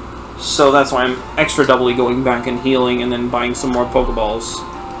 So that's why I'm extra doubly going back and healing and then buying some more Pokeballs.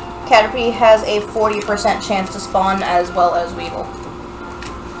 Caterpie has a 40% chance to spawn as well as Weevil.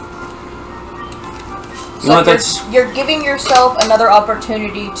 So you're giving yourself another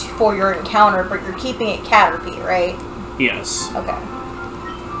opportunity for your encounter, but you're keeping it Caterpie, right? Yes. Okay.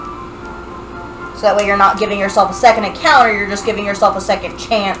 So that way you're not giving yourself a second encounter, you're just giving yourself a second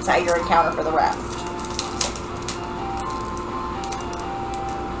chance at your encounter for the raft.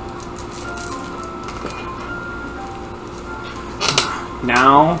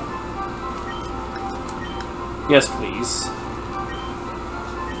 Now... Yes, please.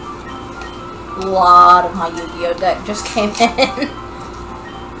 A lot of my Yu-Gi-Oh! Deck just came in.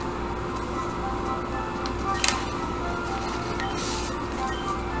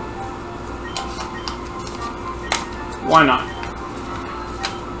 Why not?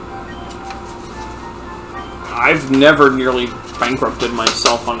 I've never nearly bankrupted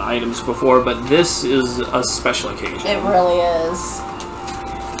myself on items before, but this is a special occasion. It really is.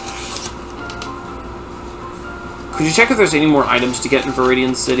 Could you check if there's any more items to get in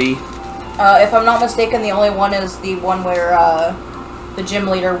Viridian City? If I'm not mistaken, the only one is the one where the gym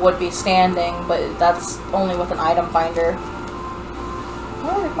leader would be standing, but that's only with an item finder.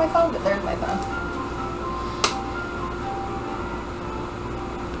 Oh, where's my phone? There's my phone.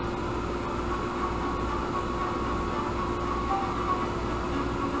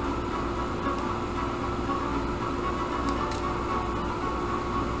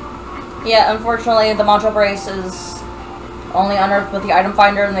 Yeah, unfortunately, the Mantra Brace is Only unearthed with the item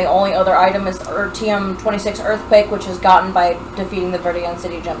finder, and the only other item is TM26 Earthquake, which is gotten by defeating the Viridian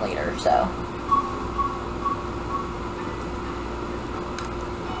City Gym Leader, so.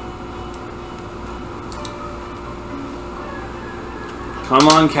 Come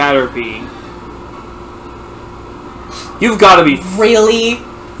on, Caterpie. You've got to be... Really?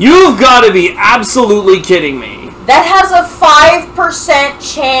 You've got to be absolutely kidding me. That has a 5%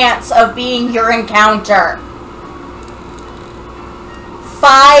 chance of being your encounter.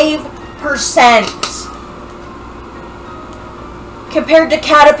 5%. Compared to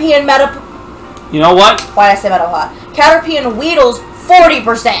Caterpie and You know what? Why did I say Metapod? Caterpie and Weedle's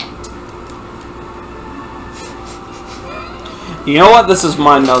 40%. You know what? This is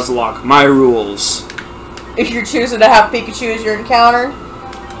my Nuzlocke. My rules. If you're choosing to have Pikachu as your encounter?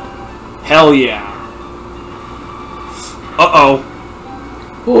 Hell yeah. Uh-oh.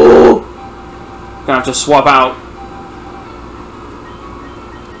 Ooh. Gonna have to swap out.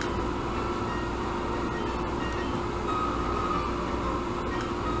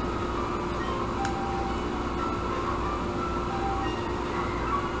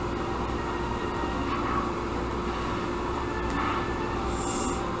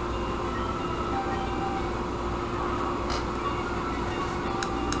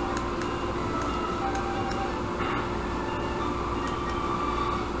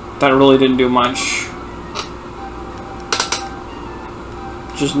 That really didn't do much.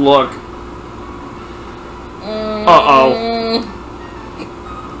 Just look. Uh-oh.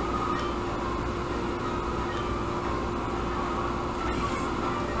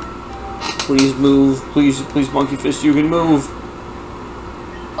 Please move. Please, Monkey Fist, you can move.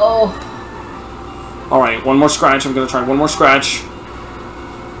 Oh. Alright, one more scratch. I'm gonna try one more scratch.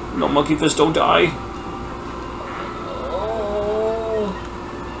 No, Monkey Fist, don't die.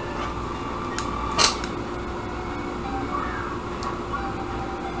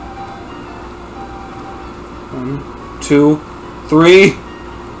 One, two, three.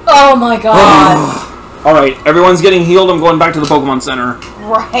 Oh my god. Alright, everyone's getting healed. I'm going back to the Pokemon Center.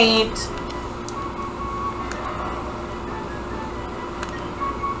 Right.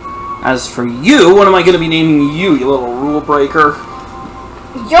 As for you, what am I going to be naming you, you little rule breaker?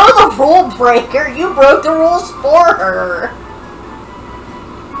 You're the rule breaker. You broke the rules for her.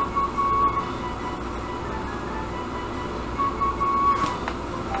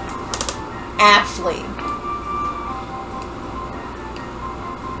 Ashley.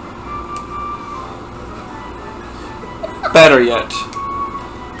 Better yet.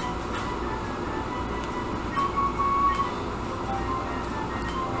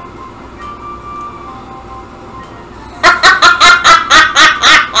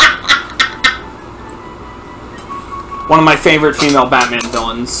 One of my favorite female Batman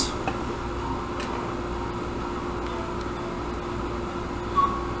villains.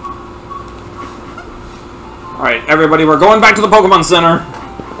 Alright, everybody, we're going back to the Pokemon Center.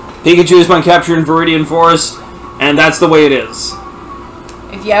 Pikachu's been captured in Viridian Forest, and that's the way it is.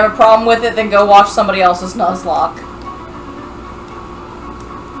 If you have a problem with it, then go watch somebody else's Nuzlocke.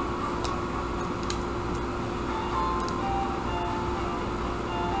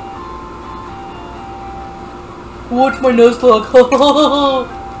 Watch my Nuzlocke.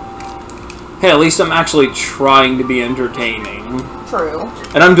 Hey, at least I'm actually trying to be entertaining. True.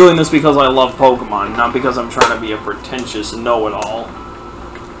 And I'm doing this because I love Pokemon, not because I'm trying to be a pretentious know-it-all.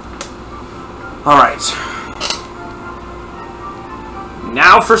 Alright.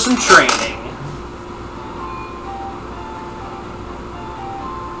 Now for some training.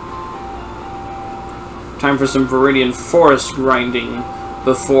 Time for some Viridian Forest grinding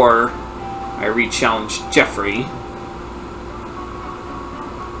before I re-challenge Jeffrey.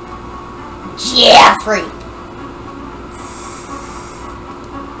 Jeffrey!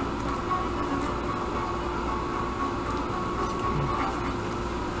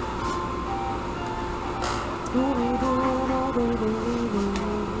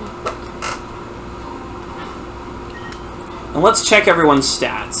 And let's check everyone's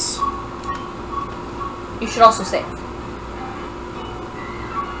stats. You should also save.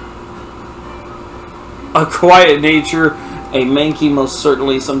 A quiet nature, a Mankey most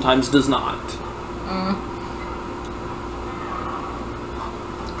certainly sometimes does not.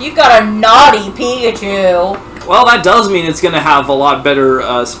 You've got a naughty Pikachu. Well, that does mean it's going to have a lot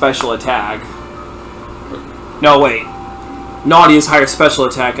better special attack. No, wait. Naughty is higher special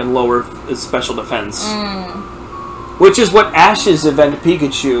attack and lower is special defense. Which is what Ash's event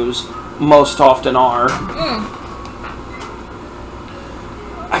Pikachus most often are.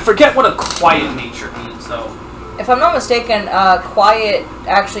 I forget what a quiet nature means, though. If I'm not mistaken, quiet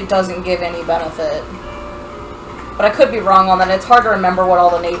actually doesn't give any benefit. But I could be wrong on that. It's hard to remember what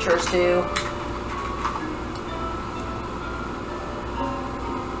all the natures do.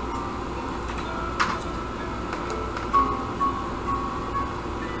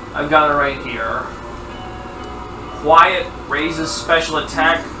 I've got it right here. Quiet raises special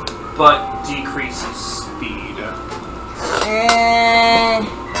attack, but decreases speed.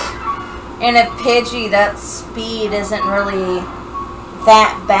 In a Pidgey, that speed isn't really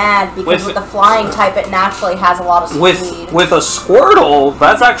that bad because with the flying type, it naturally has a lot of speed. With a Squirtle,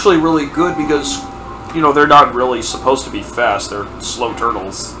 that's actually really good because, you know, they're not really supposed to be fast. They're slow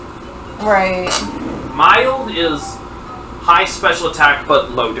turtles. Right. Mild is high special attack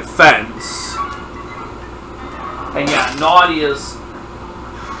but low defense. And yeah, Naughty is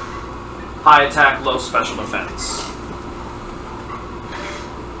high attack, low special defense.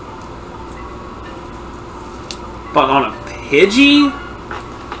 But on a Pidgey?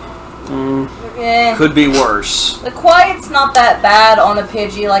 Could be worse. The Quiet's not that bad on a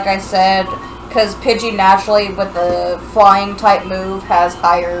Pidgey, like I said, because Pidgey naturally, with the flying type move, has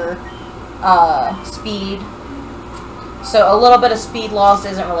higher speed. So a little bit of speed loss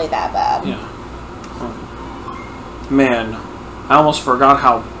isn't really that bad. Yeah. Man, I almost forgot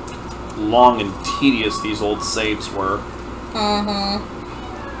how long and tedious these old saves were. Mm-hmm.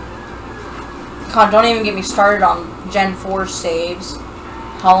 God, don't even get me started on Gen 4 saves.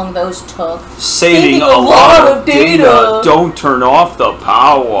 How long those took. Saving a lot of data. Don't turn off the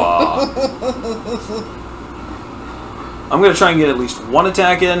power. I'm going to try and get at least one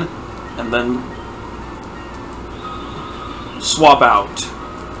attack in, and then swap out.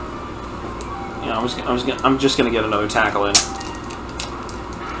 Yeah, I'm just gonna get another tackle in,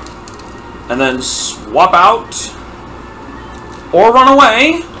 and then swap out or run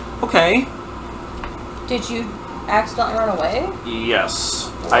away. Okay. Did you accidentally run away? Yes.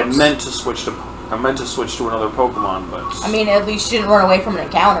 Whoops. I meant to switch to another Pokemon, but I mean, at least you didn't run away from an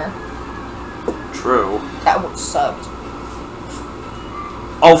encounter. True. That would have sucked.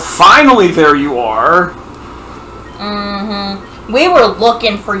 Oh, finally, there you are. Mm-hmm. We were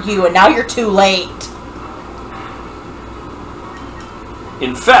looking for you, and now you're too late.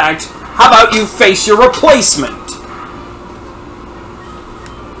 In fact, how about you face your replacement?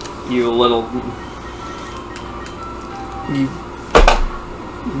 You little...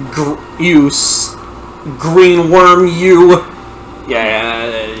 green worm, you... Yeah,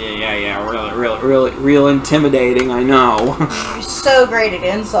 real intimidating, I know. You're so great at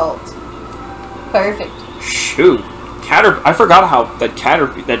insults. Perfect. Shoot. I forgot how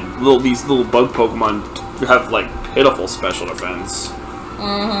these little bug Pokemon have like pitiful special defense.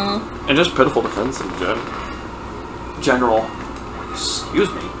 Mm-hmm. And just pitiful defense in general. Excuse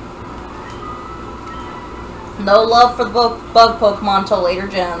me. No love for the bug Pokemon till later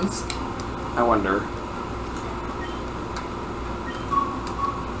gens. I wonder.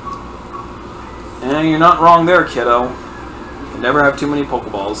 And you're not wrong there, kiddo. You can never have too many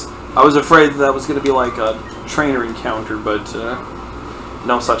Pokeballs. I was afraid that was going to be like a trainer encounter, but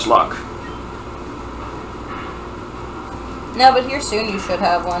no such luck. No, but here soon you should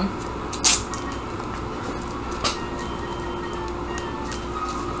have one.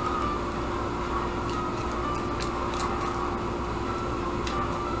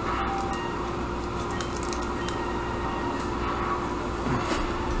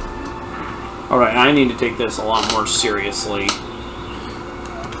 Alright, I need to take this a lot more seriously.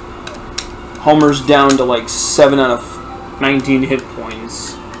 Homer's down to like 7 out of 19 hit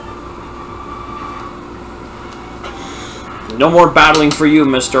points. No more battling for you,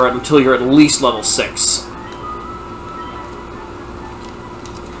 mister, until you're at least level 6.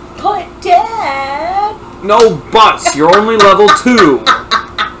 But, Dad! No buts! You're only level 2!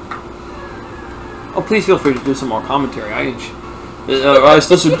 Oh, please feel free to do some more commentary. Otherwise,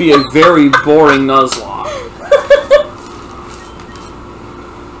 this would be a very boring Nuzlocke.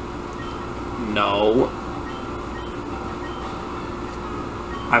 No.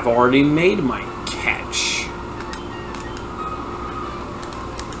 I've already made my catch.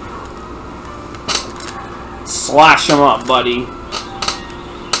 Slash him up, buddy.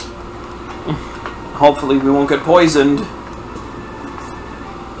 Hopefully we won't get poisoned. In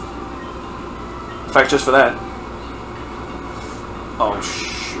fact, just for that. Oh,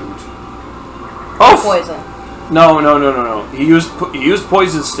 shoot. Oh! Poison. No. He used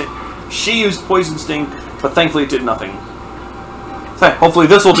poison sting. She used poison sting, but thankfully it did nothing. Say, hopefully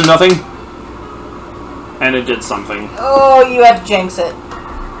this will do nothing. And it did something. Oh, you had to jinx it.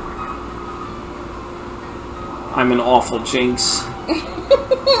 I'm an awful jinx.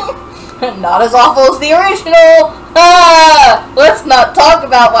 Not as awful as the original. Ah, let's not talk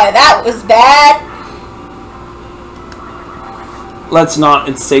about why that was bad. Let's not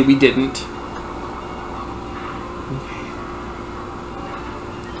and say we didn't.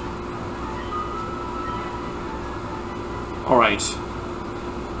 Alright.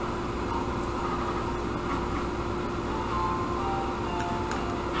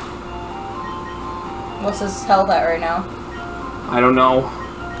 What's his health at right now? I don't know.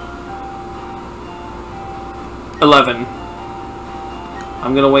 11.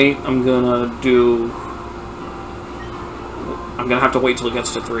 I'm gonna wait. I'm gonna have to wait till it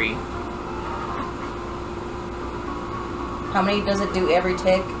gets to 3. How many does it do every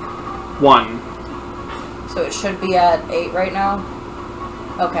tick? 1. So it should be at 8 right now?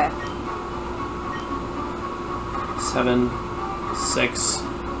 Okay. 7, 6,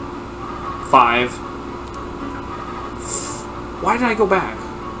 5. Why did I go back?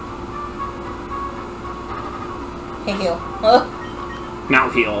 Hey, heal. Now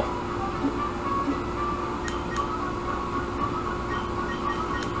heal.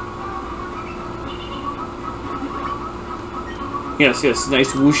 Yes, yes,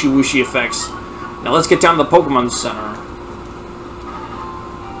 nice whooshy whooshy effects. Now let's get down to the Pokemon Center.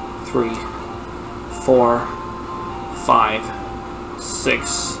 3, 4, 5,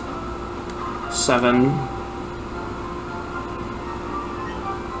 6, 7.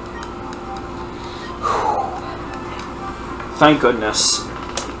 Thank goodness.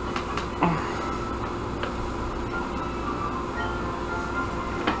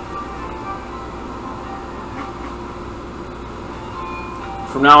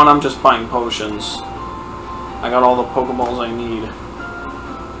 From now on, I'm just buying potions. I got all the Pokeballs I need.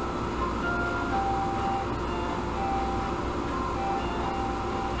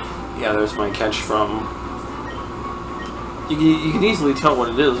 Yeah, there's my catch from... You can easily tell what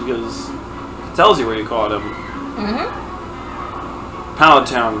it is because it tells you where you caught him. Mm-hmm. Pallet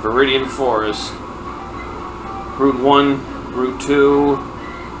Town, Viridian Forest, Route 1, Route 2,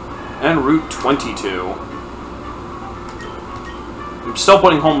 and Route 22. I'm still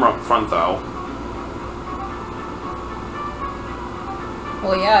putting home up front, though.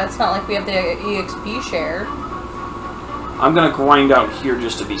 Well, yeah, it's not like we have the EXP share. I'm gonna grind out here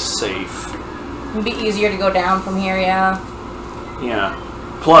just to be safe. It'd be easier to go down from here, yeah. Yeah.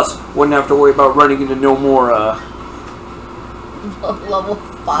 Plus, wouldn't have to worry about running into no more, level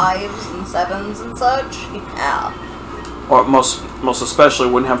 5s and 7s and such? Yeah. Or most especially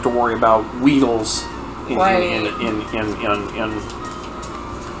wouldn't have to worry about Weedles in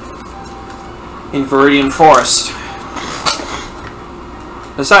Viridian Forest.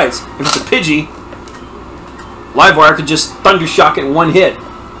 Besides, if it's a Pidgey, Livewire could just Thundershock it in one hit.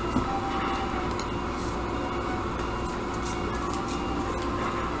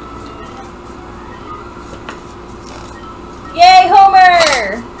 Yay,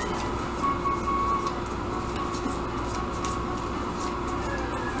 Homer!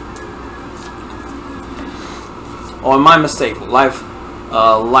 Oh, and my mistake.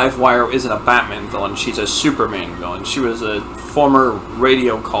 Livewire isn't a Batman villain. She's a Superman villain. She was a former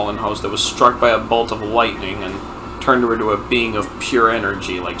radio call-in host that was struck by a bolt of lightning and turned her into a being of pure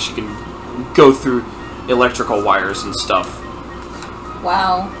energy. Like, she can go through electrical wires and stuff.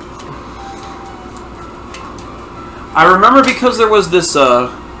 Wow. I remember because there was this,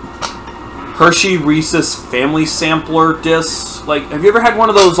 Hershey Reese's Family Sampler disc. Like, have you ever had one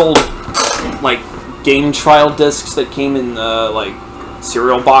of those old, like, game trial discs that came in, like,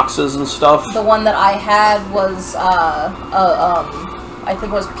 cereal boxes and stuff? The one that I had was, I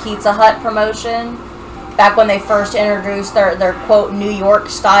think it was Pizza Hut promotion. Back when they first introduced their quote, New York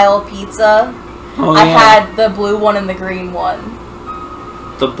style pizza. Oh, I yeah. had the blue one and the green one.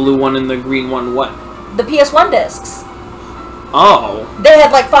 The blue one and the green one, what? The PS1 discs. Oh. They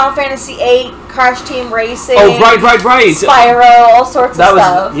had like Final Fantasy VIII, Crash Team Racing. Oh, right. Spyro, all sorts of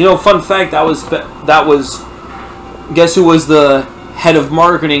stuff. You know, fun fact, that was, guess who was the head of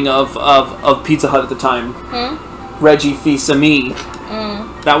marketing of Pizza Hut at the time? Reggie Fils-Aimé.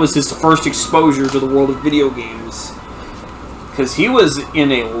 That was his first exposure to the world of video games. Because he was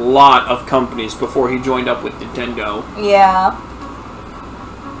in a lot of companies before he joined up with Nintendo. Yeah.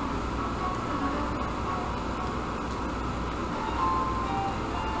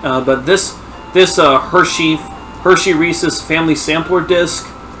 But this Hershey Reese's Family Sampler disc,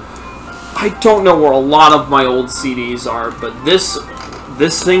 I don't know where a lot of my old CDs are, but this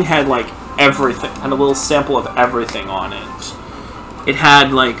thing had like everything, had a little sample of everything on it. It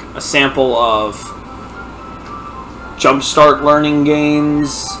had like a sample of Jumpstart learning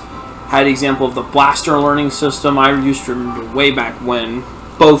games, had an example of the Blaster learning system. I used to remember way back when,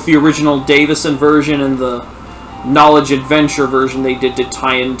 both the original Davison version and the Knowledge Adventure version they did to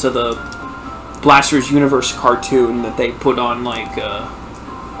tie into the Blaster's Universe cartoon that they put on like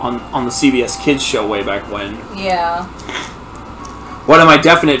on the CBS Kids show way back when. Yeah. One of my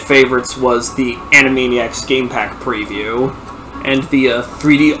definite favorites was the Animaniacs Game Pack preview, and the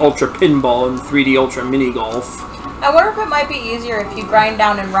 3D Ultra Pinball and 3D Ultra Mini Golf. I wonder if it might be easier if you grind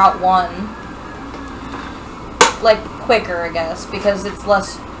down in Route 1. Like, quicker, I guess, because it's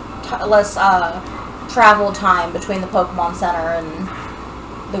less travel time between the Pokemon Center and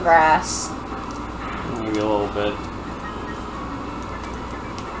the grass. Maybe a little bit.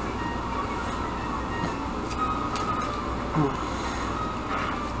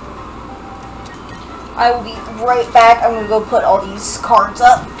 I will be right back. I'm going to go put all these cards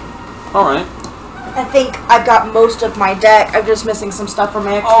up. Alright. I think I've got most of my deck. I'm just missing some stuff from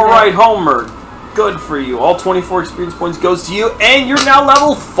my extra. Alright, Homer. Good for you. All 24 experience points goes to you, and you're now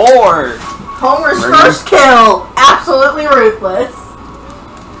level 4! Homer's first kill! Absolutely ruthless.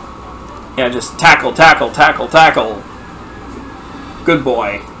 Yeah, just tackle, tackle, tackle, tackle. Good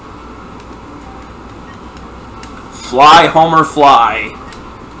boy. Fly, Homer, fly.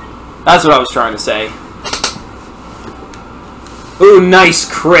 That's what I was trying to say. Ooh, nice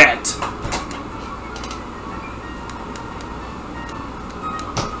crit.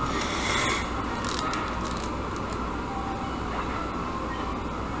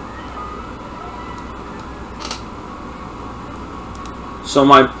 So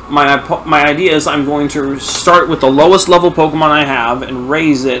my idea is I'm going to start with the lowest level Pokemon I have and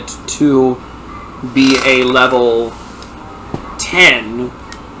raise it to be a level 10.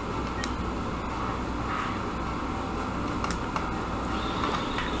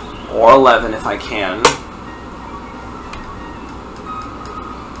 Or 11 if I can.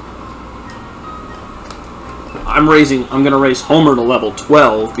 I'm going to raise Homer to level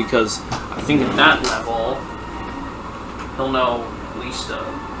 12 because I think at that level he'll know at least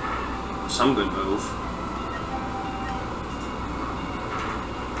some good move.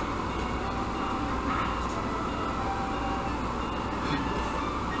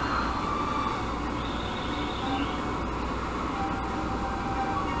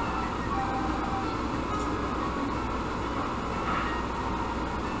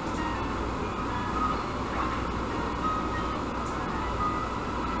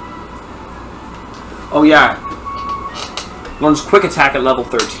 Oh yeah, learns Quick Attack at level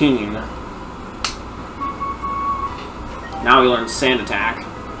 13. Now he learns Sand Attack.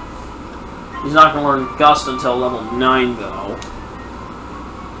 He's not going to learn Gust until level 9 though.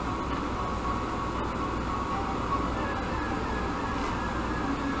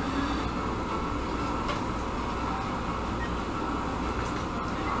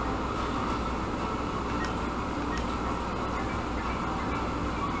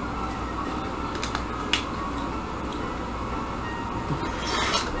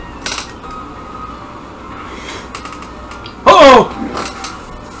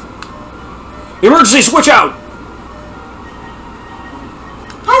 Emergency switch out!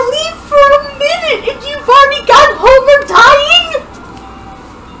 I leave for a minute and you've already got Homer dying?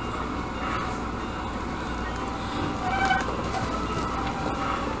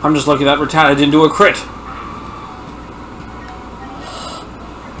 I'm just lucky that Rattata didn't do a crit.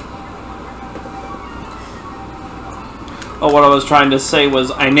 Oh, what I was trying to say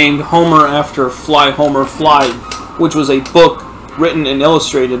was I named Homer after Fly, Homer, Fly, which was a book written and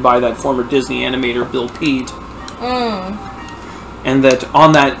illustrated by that former Disney animator Bill Peet. And that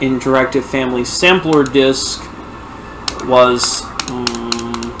on that interactive family sampler disc was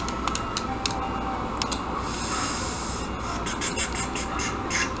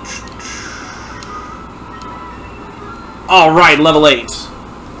alright, level 8.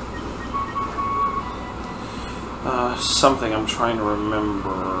 Something I'm trying to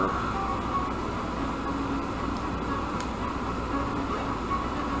remember.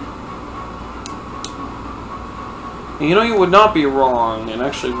 You know, you would not be wrong. It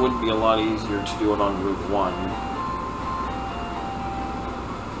actually would be a lot easier to do it on Route 1.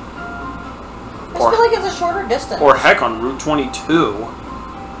 I just feel like it's a shorter distance. Or heck, on Route 22.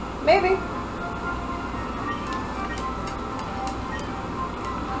 Maybe.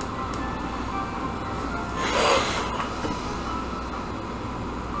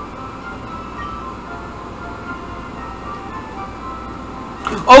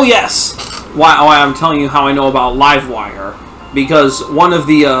 Oh yes! Why I'm telling you how I know about Livewire, because one of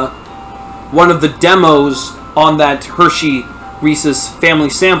the demos on that Hershey Reese's Family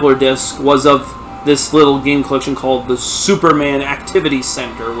Sampler disc was of this little game collection called the Superman Activity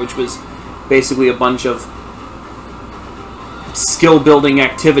Center, which was basically a bunch of skill-building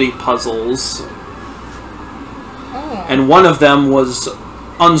activity puzzles. And one of them was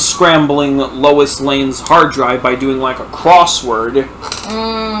unscrambling Lois Lane's hard drive by doing like a crossword.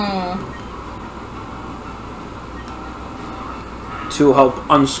 To help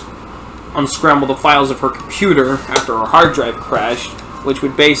unscramble the files of her computer after her hard drive crashed, which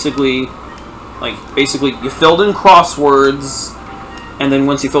would basically you filled in crosswords, and then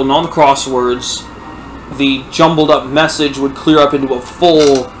once you filled in all the crosswords, the jumbled up message would clear up into a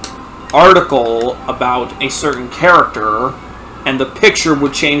full article about a certain character, and the picture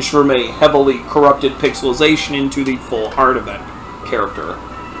would change from a heavily corrupted pixelization into the full art of that character.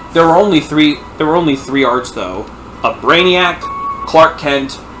 There were only three arts though: a Brainiac, Clark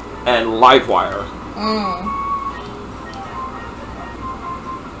Kent, and Livewire.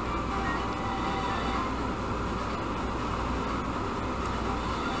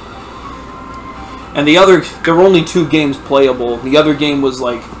 And there were only 2 games playable. The other game was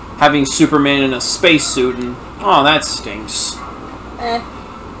like having Superman in a spacesuit, and oh, that stinks.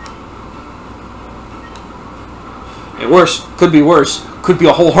 Worse. Could be worse. Could be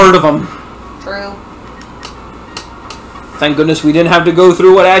a whole herd of them. True. Thank goodness we didn't have to go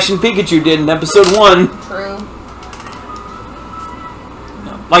through what Ash and Pikachu did in episode 1. True.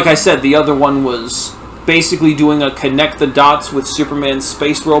 Like I said, the other one was basically doing a connect the dots with Superman's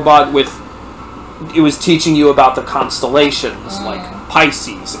space robot with... It was teaching you about the constellations, like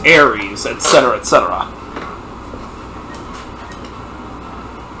Pisces, Aries, etc., etc.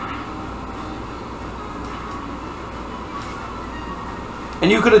 And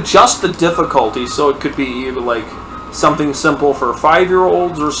you could adjust the difficulty so it could be either like something simple for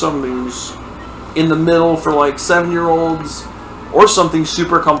 5-year-olds or something in the middle for like 7-year-olds or something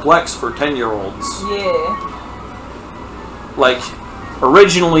super complex for 10-year-olds. Yeah. Like,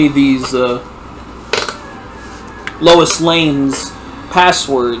 originally these Lois Lane's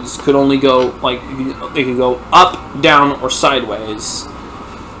passwords could only go, like, they could go up, down, or sideways.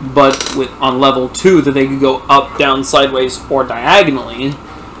 But on level 2, that they could go up, down, sideways, or diagonally.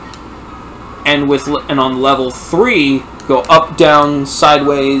 And on level 3, go up, down,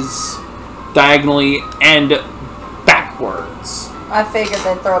 sideways, diagonally, and backwards. I figured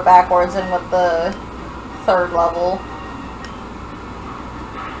they'd throw it backwards in with the 3rd level.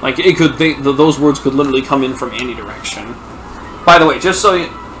 Like, those words could literally come in from any direction. By the way, just so you...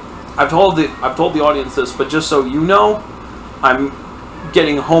 I've told the audience this, but just so you know, I'm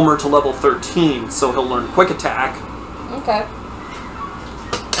getting Homer to level 13, so he'll learn Quick Attack. Okay.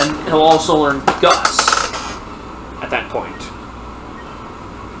 And he'll also learn Gus at that point.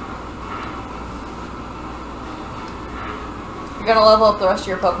 You're gonna level up the rest of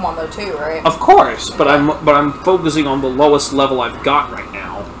your Pokemon though too, right? Of course, but I'm focusing on the lowest level I've got right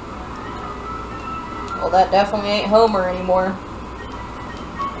now. Well, that definitely ain't Homer anymore.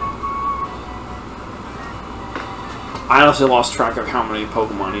 I honestly lost track of how many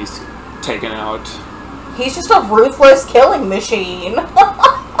Pokemon he's taken out. He's just a ruthless killing machine.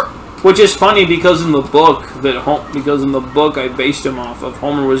 Which is funny because in the book I based him off of,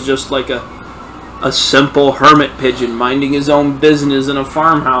 Homer was just like a simple hermit pigeon minding his own business in a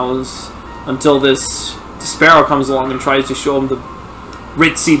farmhouse until this sparrow comes along and tries to show him the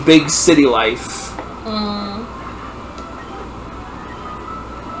ritzy big city life.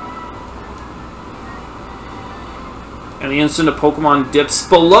 And the instant a Pokemon dips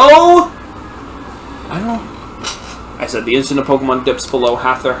below... I don't know. I said the instant a Pokemon dips below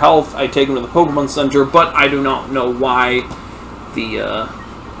half their health, I take them to the Pokemon Center, but I do not know why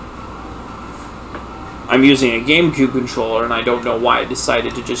I'm using a GameCube controller, and I don't know why I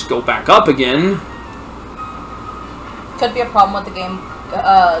decided to just go back up again. Could be a problem with the game,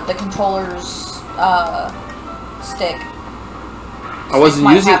 the controller's stick. I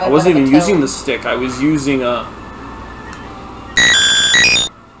wasn't even using the stick. I was using a...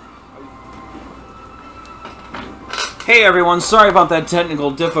 Hey everyone, sorry about that technical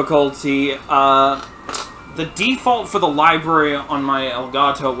difficulty. The default for the library on my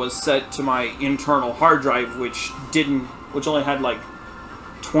Elgato was set to my internal hard drive, which only had like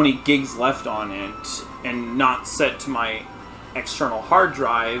 20 gigs left on it, and not set to my external hard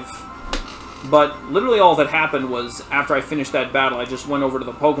drive. But literally all that happened was, after I finished that battle, I just went over to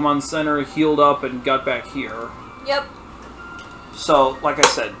the Pokemon Center, healed up, and got back here. Yep. So, like I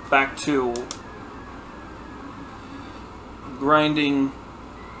said, back to grinding.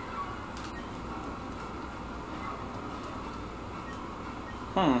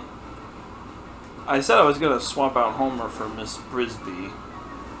 I said I was going to swap out Homer for Miss Brisby.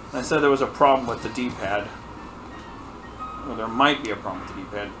 I said there was a problem with the D-pad. Well, there might be a problem with the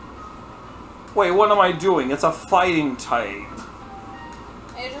D-pad. Wait, what am I doing? It's a fighting type.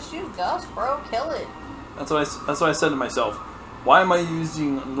 Hey, just use Gus, bro. Kill it. That's what I said to myself. Why am I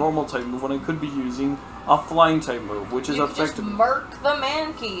using a normal type move when I could be using a flying type move, which is effective? Just murk the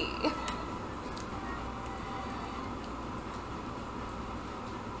Mankey.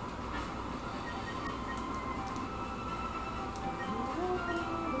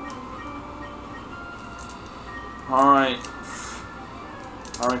 Alright.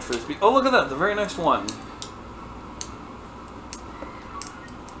 Alright, Frisbee. Oh, look at that! The very next one.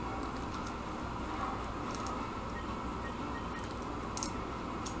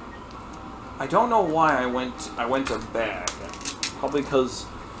 I don't know why I went to bag. Probably because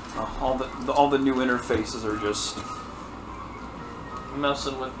all the new interfaces are just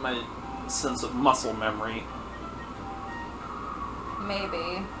messing with my sense of muscle memory.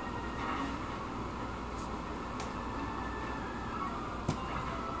 Maybe.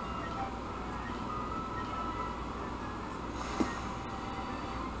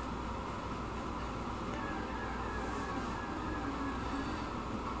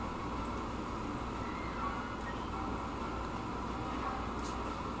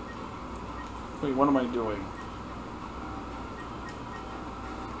 Wait, what am I doing?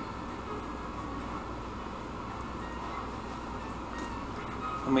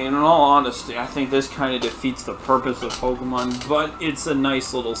 I mean, in all honesty, I think this kind of defeats the purpose of Pokemon, but it's a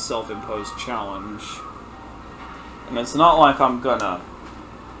nice little self-imposed challenge. And it's not like I'm gonna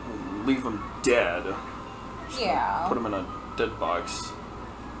leave them dead. Yeah. Put them in a dead box.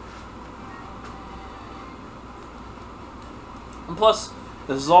 And plus,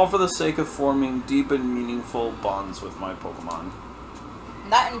 this is all for the sake of forming deep and meaningful bonds with my Pokemon.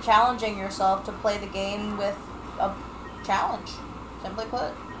 That and challenging yourself to play the game with a challenge, simply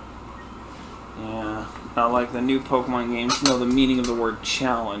put. Yeah, not like the new Pokemon games know the meaning of the word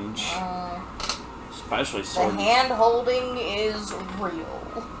challenge. Especially Sword. The hand-holding is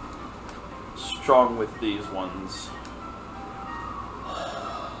real. Strong with these ones.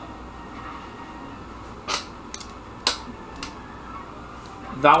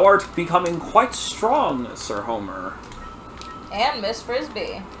 Thou art becoming quite strong, Sir Homer. And Miss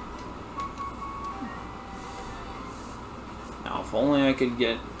Frisbee. Now, if only I could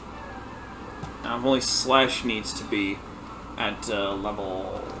get... Now, if only Slash needs to be at level...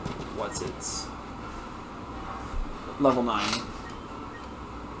 What's it? Level 9.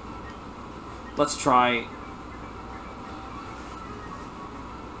 Let's try...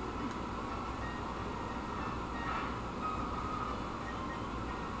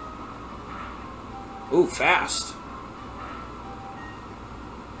 Ooh, fast.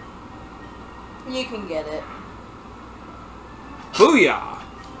 You can get it. Booyah!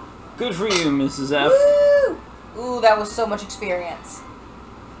 Good for you, Mrs. F. Woo! Ooh, that was so much experience.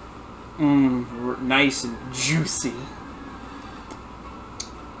 Nice and juicy.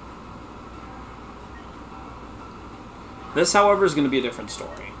 This, however, is going to be a different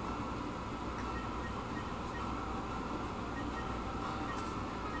story.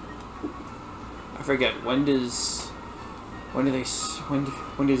 I forget, when does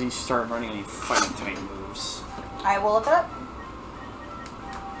he start running any fighting type moves? I will look it up.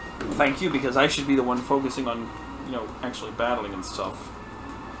 Thank you, because I should be the one focusing on, you know, actually battling and stuff.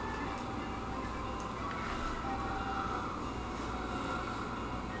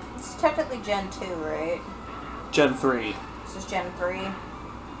 This is technically Gen 2, right? Gen 3. This is Gen 3?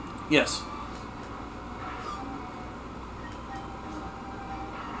 Yes.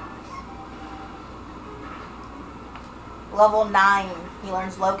 Level 9. He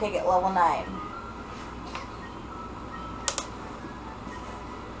learns low kick at level 9.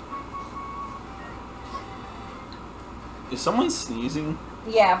 Is someone sneezing?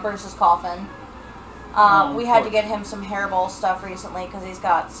 Yeah, Bruce is coughing. We had to get him some hairball stuff recently because he's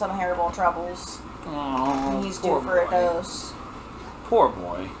got some hairball troubles. Oh, and he's due for a dose. Poor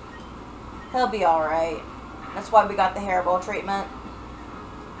boy. He'll be alright. That's why we got the hairball treatment.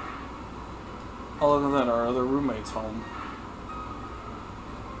 Other than that, our other roommate's home.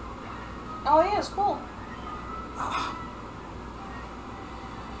 Oh, yeah, it's cool.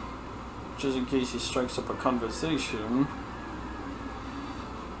 Just in case he strikes up a conversation.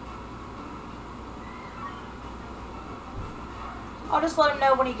 I'll just let him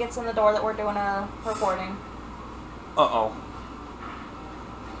know when he gets in the door that we're doing a recording. Uh-oh.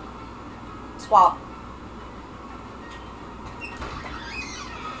 Swap.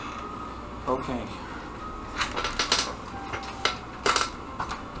 Okay.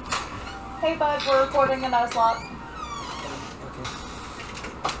 Hey, bud, we're recording a Nuzlocke. Okay.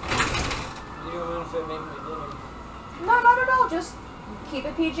 You don't want to fit me my dinner. No, not at all. Just keep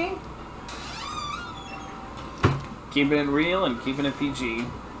it PG. Keeping it real and keeping it PG.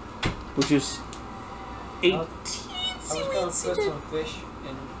 Which is 18. I was going seem put to... some fish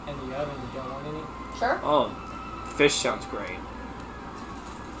in the oven. You don't want any? Sure. Oh, fish sounds great.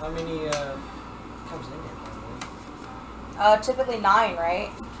 How many comes in there? Typically 9,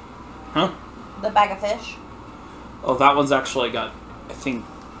 right? Huh? The bag of fish. Oh, that one's actually got, I think,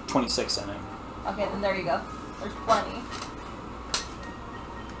 26 in it. Okay, then there you go. There's plenty.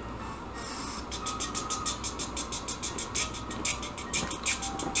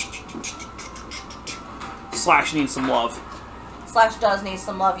 Slash needs some love. Slash does need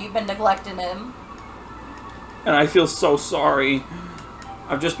some love. You've been neglecting him. And I feel so sorry.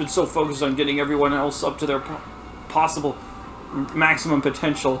 I've just been so focused on getting everyone else up to their possible maximum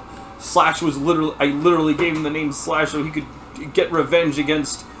potential. Slash was literally... I literally gave him the name Slash so he could get revenge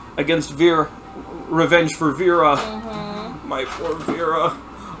against Vera. Revenge for Vera. Mm-hmm. My poor Vera.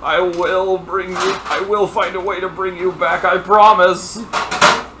 I will bring you... I will find a way to bring you back, I promise.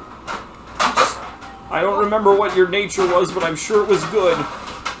 I don't remember what your nature was, but I'm sure it was good.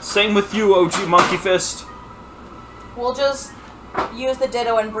 Same with you, OG Monkey Fist. We'll just use the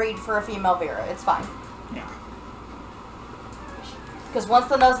Ditto and breed for a female Vera. It's fine. Yeah. Because once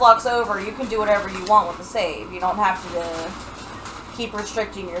the Nuzlocke's over, you can do whatever you want with the save. You don't have to keep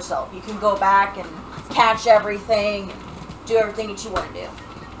restricting yourself. You can go back and catch everything, and do everything that you want to do.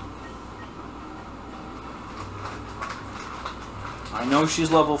 I know she's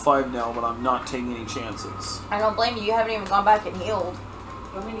level 5 now, but I'm not taking any chances. I don't blame you. You haven't even gone back and healed.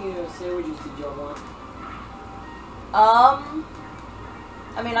 How many sandwiches did y'all want?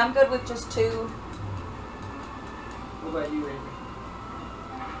 I mean, I'm good with just 2. What about you, Amy?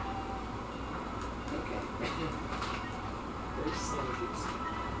 Okay. There's sandwiches.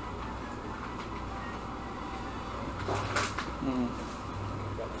 Mm.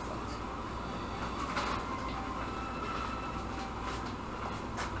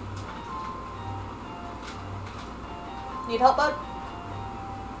 Need help, bud?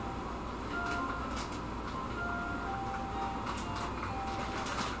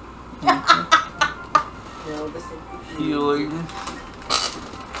 Healing.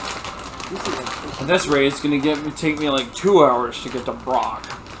 At this rate, it's gonna take me like 2 hours to get to Brock.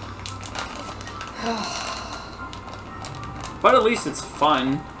 But at least it's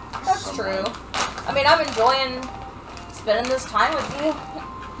fun. That's true. I mean, I'm enjoying spending this time with you.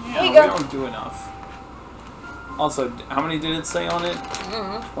 Yeah, There you we go. don't do enough. Also, how many did it say on it?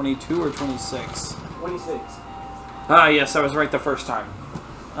 22 or 26? 26. Ah, yes, I was right the first time.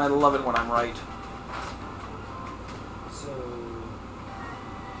 I love it when I'm right. So,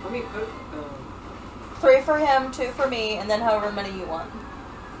 let me put 3 for him, 2 for me, and then however many you want.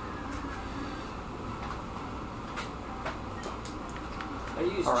 I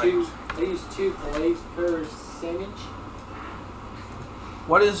use Alright. I use 2 fillets per sandwich.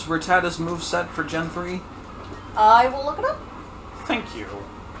 What is Rattata's moveset for Gen 3? I will look it up. Thank you.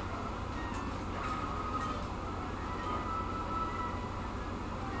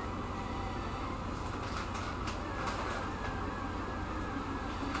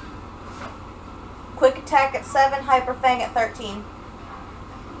 Quick attack at 7, Hyper Fang at 13.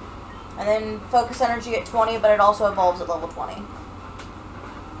 And then focus energy at 20, but it also evolves at level 20.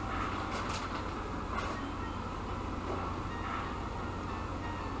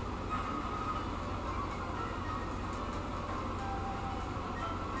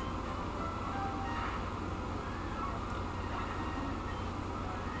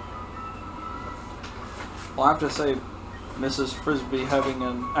 Well, I have to say, Mrs. Frisbee having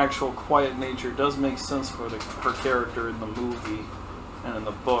an actual quiet nature does make sense for her character in the movie and in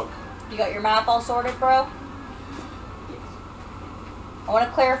the book. You got your math all sorted, bro? I want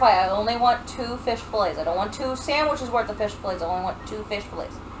to clarify, I only want 2 fish fillets. I don't want 2 sandwiches worth of fish fillets. I only want 2 fish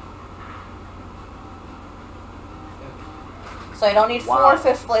fillets. So I don't need 4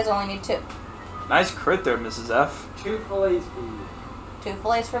 fish fillets, I only need 2. Nice crit there, Mrs. F. 2 fillets for you. 2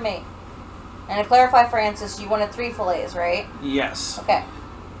 fillets for me. And to clarify, Francis, you wanted 3 fillets, right? Yes. Okay.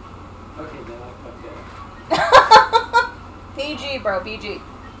 Okay, then I fucked up. PG, bro, PG.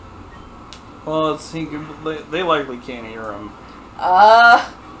 Well, they likely can't hear him.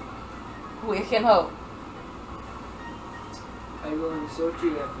 We can hope. I will insult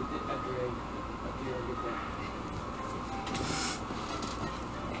you after I get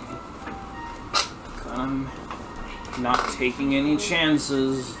that. I'm not taking any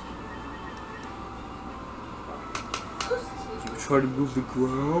chances. You try to move the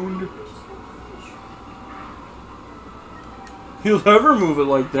ground? He'll never move it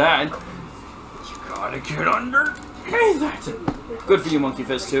like that. You gotta get under. Hey, that's it. Good for you, Monkey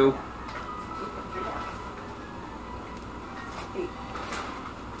Fist, too.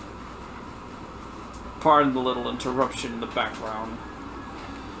 Pardon the little interruption in the background.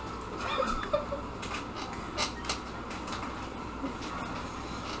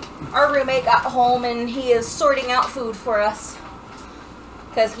 Our roommate got home and he is sorting out food for us.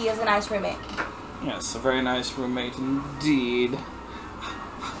 Because he is a nice roommate. Yes, a very nice roommate indeed.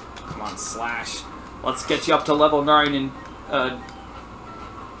 Come on, Slash. Let's get you up to level 9 and,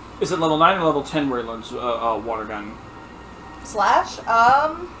 is it level 9 or level 10 where he learns, water gun? Slash?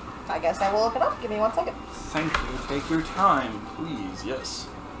 I guess I will look it up. Give me 1 second. Thank you. Take your time, please. Yes.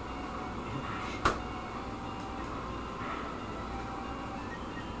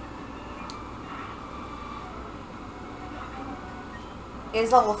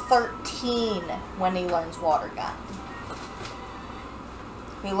 Is level 13 when he learns water gun.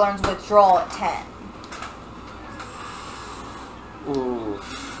 He learns withdrawal at 10. Ooh.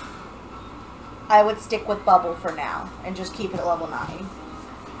 I would stick with bubble for now and just keep it at level 9.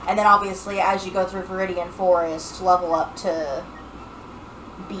 And then obviously as you go through Viridian Forest, level up to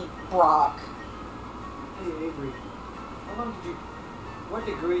beat Brock. Hey Avery, how long did you, what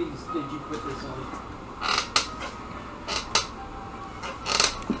degrees did you put this on?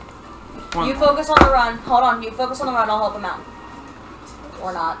 You focus on the run. Hold on, you focus on the run, I'll help him out.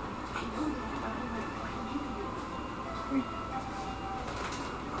 Or not.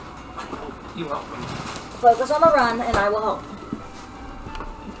 You help him. Focus on the run and I will help.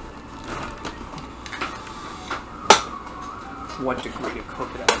 What degree to cook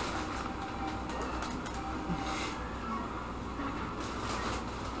it at?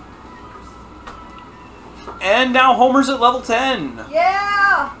 And now Homer's at level 10!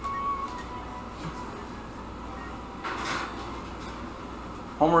 Yeah!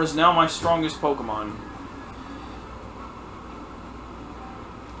 Homer is now my strongest Pokemon.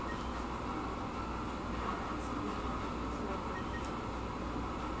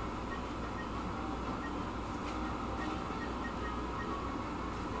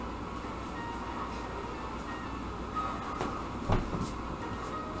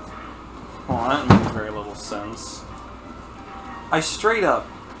 Well, that makes very little sense. I straight up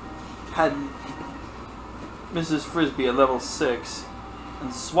had Mrs. Frisbee at level 6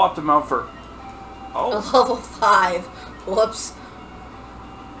 and swapped him out for... A level 5. Whoops.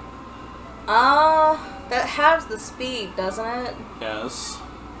 That has the speed, doesn't it? Yes.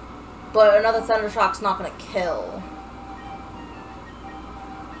 But another Thunder Shock's not gonna kill.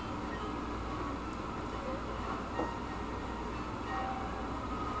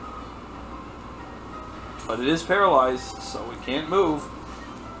 But it is paralyzed, so it can't move.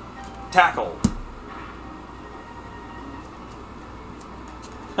 Tackle.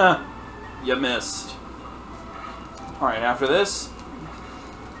 Huh. You missed. Alright, after this,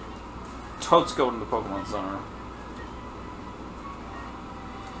 let's go to the Pokemon Center.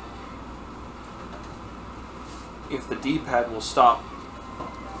 If the D-pad will stop.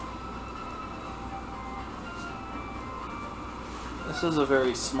 This is a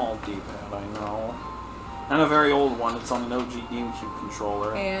very small D-pad, I know. And a very old one. It's on an OG GameCube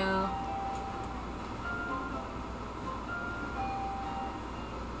controller. Yeah.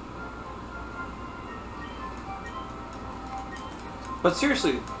 But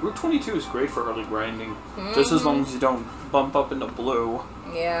seriously, Route 22 is great for early grinding. Just as long as you don't bump up into blue.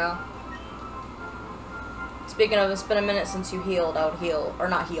 Yeah. Speaking of, it's been a minute since you healed. I would heal. Or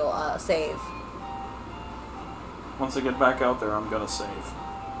not heal, save. Once I get back out there, I'm gonna save.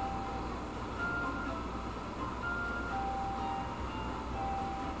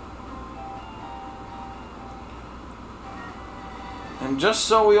 And just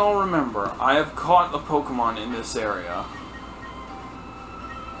so we all remember, I have caught a Pokemon in this area.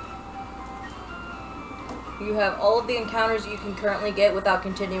 You have all of the encounters you can currently get without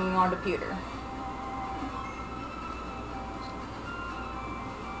continuing on to Pewter.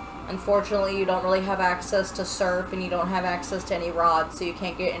 Unfortunately, you don't really have access to Surf, and you don't have access to any rods, so you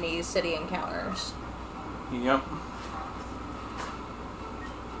can't get any city encounters. Yep.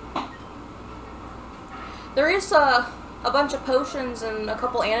 There is a bunch of potions and a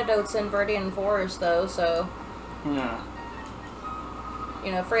couple antidotes in Viridian Forest, though, so... Yeah.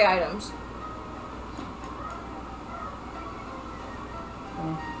 You know, free items.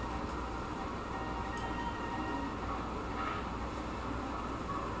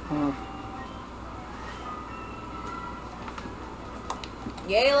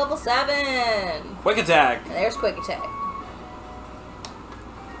 Yay, level 7! Quick attack! And there's quick attack.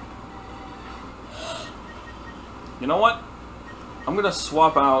 You know what? I'm gonna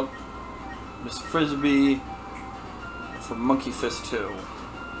swap out Miss Frisbee for Monkey Fist 2.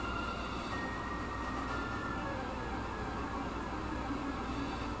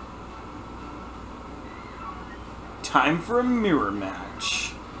 Time for a mirror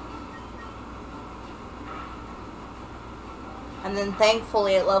match. And then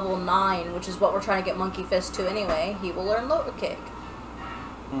thankfully at level 9, which is what we're trying to get Monkey Fist to anyway, he will learn Lower Kick.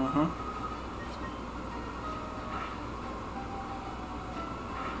 Mm-hmm.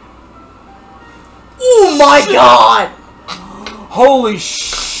 Oh my god! Holy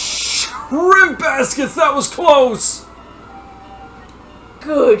shrimp baskets, that was close!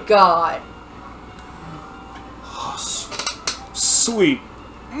 Good god. Sweet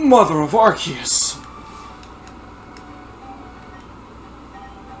mother of Arceus.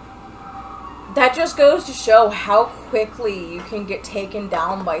 That just goes to show how quickly you can get taken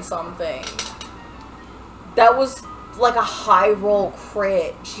down by something. That was like a high roll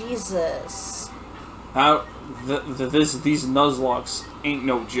crit. Jesus. These Nuzlocks ain't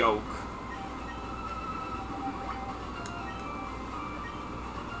no joke.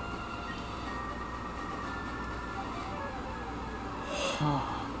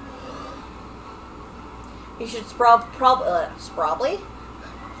 You should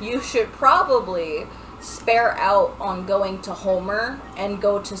You should probably spare out on going to Homer and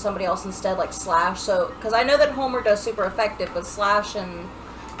go to somebody else instead, like Slash. So, because I know that Homer does super effective, but Slash and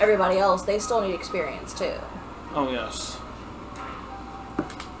everybody else, they still need experience too. Oh yes.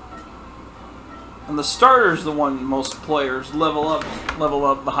 And the starter's the one most players level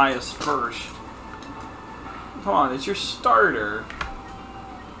up the highest first. Come on, it's your starter.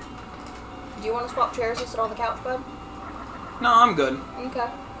 Do you want to swap chairs and sit on the couch, bud? No, I'm good. Okay.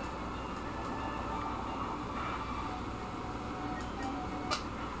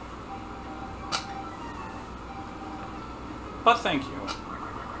 But thank you.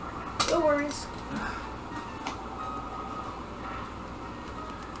 No worries.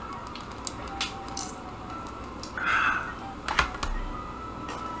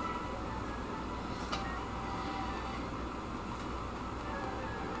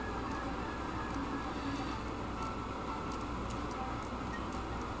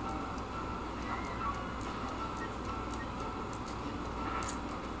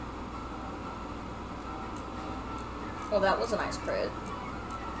 Well, that was a nice crit.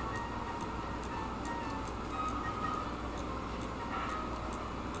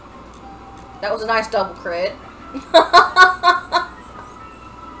 That was a nice double crit.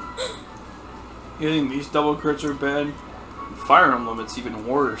 You think these double crits are bad? Fire Emblem, it's even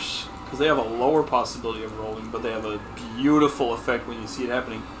worse. Because they have a lower possibility of rolling, but they have a beautiful effect when you see it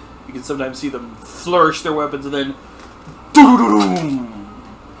happening. You can sometimes see them flourish their weapons and then... Doo-doo-doo-doom!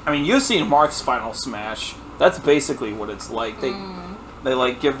 I mean, you've seen Marth's Final Smash. That's basically what it's like. They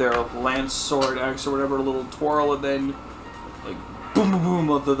like give their lance, sword, axe, or whatever a little twirl, and then like boom, boom, boom,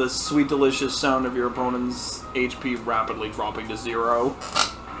 with the sweet, delicious sound of your opponent's HP rapidly dropping to 0.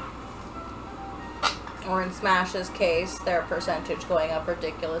 Or in Smash's case, their percentage going up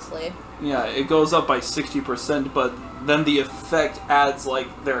ridiculously. Yeah, it goes up by 60%, but then the effect adds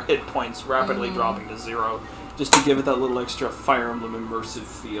like their hit points rapidly dropping to 0, just to give it that little extra Fire Emblem immersive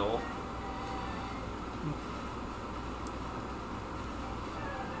feel.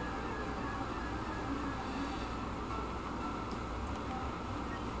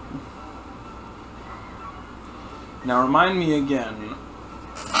 Now remind me again,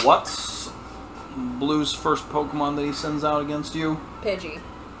 what's Blue's first Pokemon that he sends out against you? Pidgey.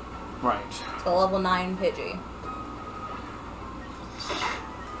 Right. It's a level 9 Pidgey.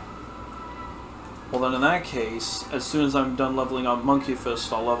 Well then in that case, as soon as I'm done leveling up Monkey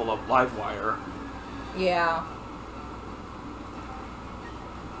Fist, I'll level up Livewire. Yeah.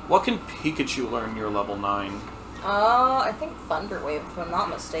 What can Pikachu learn near level 9? I think Thunder Wave, if I'm not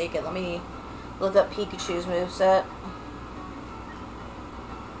mistaken. Let me look up Pikachu's moveset.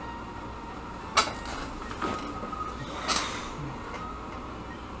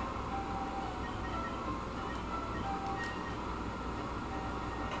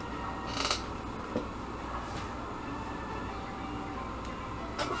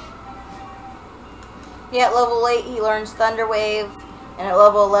 Yeah, at level 8 he learns Thunder Wave, and at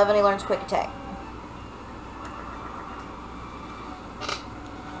level 11 he learns Quick Attack.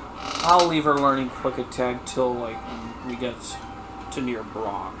 I'll leave her learning Quick Attack till, like, we get to near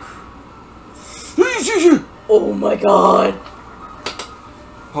Brock. Oh my god!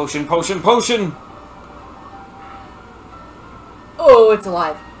 Potion, potion, potion! Oh, it's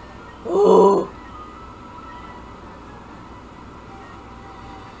alive. Oh!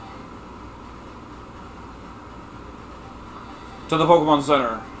 To the Pokemon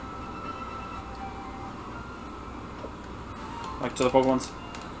Center. Like, to the Pokemon Center.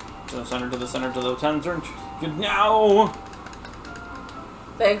 To the center, to the center, to the center. Good now!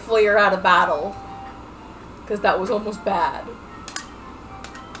 Thankfully you're out of battle. because that was almost bad.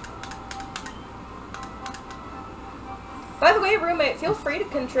 By the way, roommate, feel free to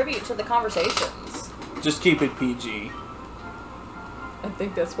contribute to the conversations. Just keep it PG. I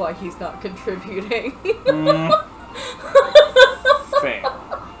think that's why he's not contributing. Fair.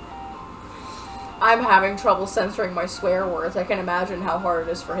 I'm having trouble censoring my swear words. I can imagine how hard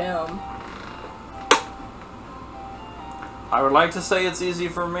it is for him. I would like to say it's easy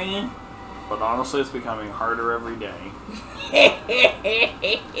for me, but honestly it's becoming harder every day.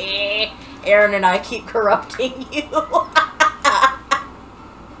 Aaron and I keep corrupting you.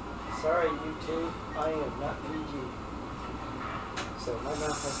 Sorry, you two. I am not PG. So my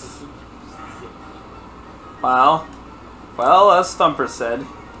mouth has to keep zipped. Well, as Thumper said,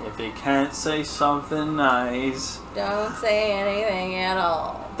 if you can't say something nice, Don't say anything at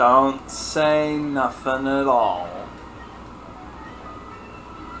all. don't say nothing at all.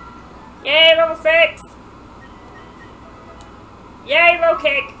 Yay, level 6! Yay, low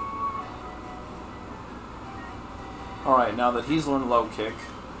kick! Alright, now that he's learned low kick,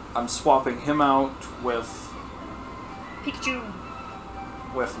 I'm swapping him out with Pikachu!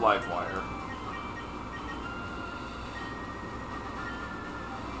 Livewire.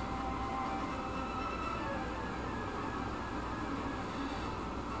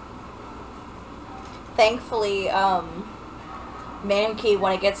 Thankfully, Mankey,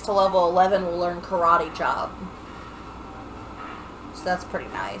 when it gets to level 11, will learn Karate Chop. So that's pretty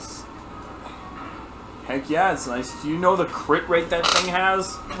nice. Heck yeah, it's nice. Do you know the crit rate that thing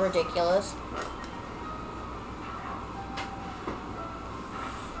has? Ridiculous.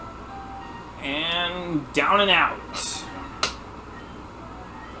 And down and out.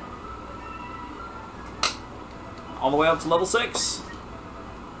 All the way up to level 6.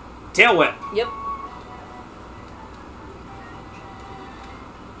 Tail Whip. Yep.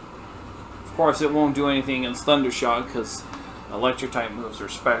 Of course, it won't do anything against Thundershock because electric type moves are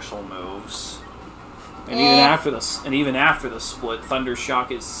special moves. And even after the split,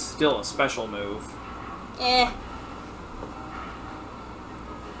 Thundershock is still a special move.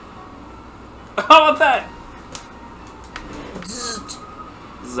 How about that?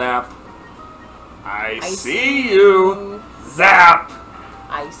 Zap. I see you. Zap.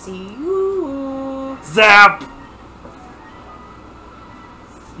 I see you. Zap.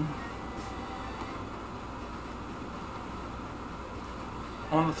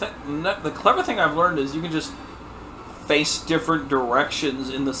 The clever thing I've learned is you can just face different directions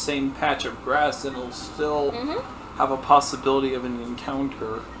in the same patch of grass and it'll still have a possibility of an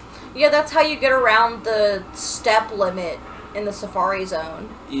encounter. Yeah, that's how you get around the step limit in the Safari Zone.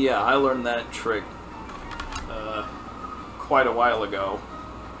 Yeah, I learned that trick quite a while ago.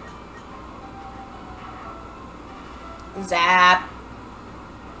 Zap.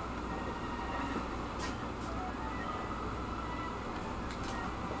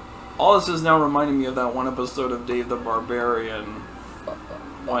 All this is now reminding me of that one episode of Dave the Barbarian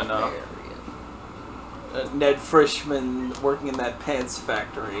when Ned Frischman working in that pants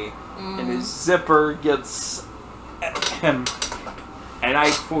factory and his zipper gets and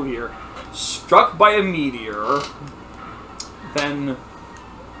I quote here, struck by a meteor, then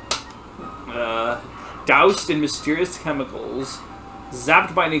doused in mysterious chemicals,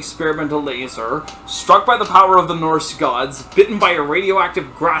 zapped by an experimental laser, struck by the power of the Norse gods, bitten by a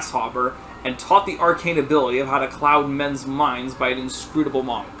radioactive grasshopper, and taught the arcane ability of how to cloud men's minds by an inscrutable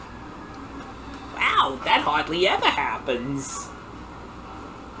monk. Wow, that hardly ever happens.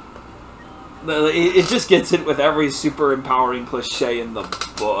 It just gets it with every super empowering cliche in the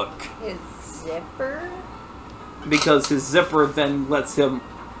book. His zipper? Because his zipper then lets him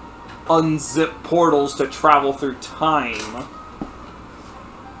unzip portals to travel through time.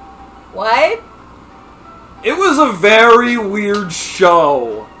 What? It was a very weird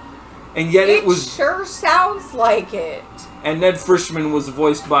show. And yet it was... sure sounds like it. And Ned Frischman was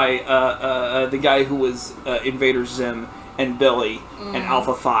voiced by the guy who was Invader Zim and Billy and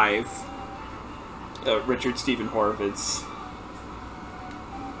Alpha 5. Richard Stephen Horvitz.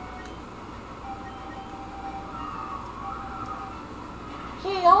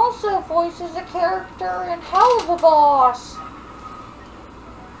 He also voices a character in Hell of a Boss.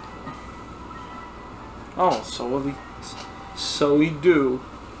 Oh, so we do.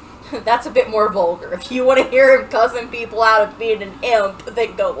 That's a bit more vulgar. If you want to hear him cussing people out of being an imp,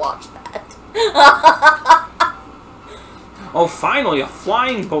 then go watch that. Oh, finally, a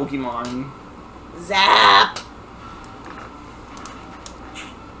flying Pokemon. Zap!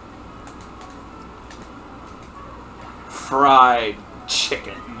 Fried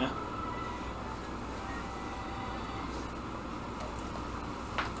chicken.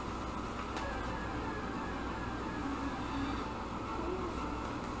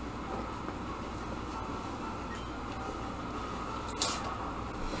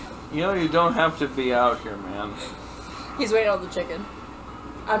 You know, you don't have to be out here, man. He's waiting on the chicken.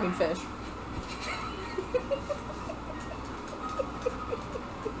 I mean fish.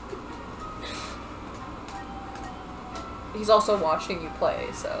 He's also watching you play,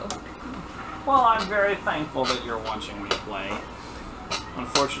 so... Well, I'm very thankful that you're watching me play.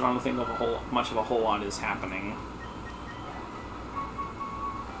 Unfortunately, I don't think much of a whole lot is happening.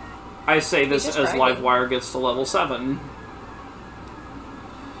 I say this as Livewire gets to level 7.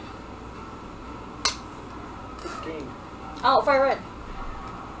 Game. Oh, FireRed.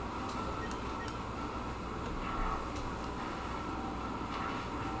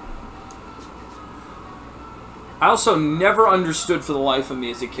 I also never understood for the life of me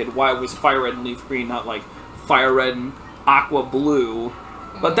as a kid why it was FireRed and Leaf Green, not like FireRed and Aqua Blue.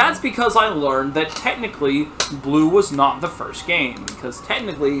 But that's because I learned that technically Blue was not the first game. Because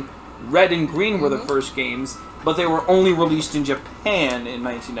technically Red and Green were the first games, but they were only released in Japan in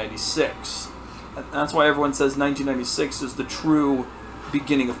 1996. And that's why everyone says 1996 is the true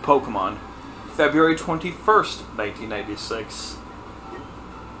beginning of Pokemon. February 21st, 1996.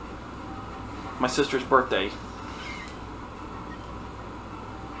 My sister's birthday.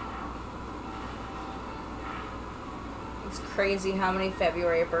 It's crazy how many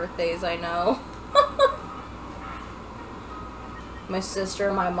February birthdays I know. My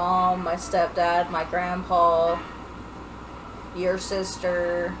sister, my mom, my stepdad, my grandpa, your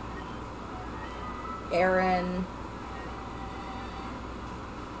sister, Aaron.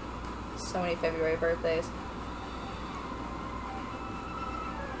 So many February birthdays.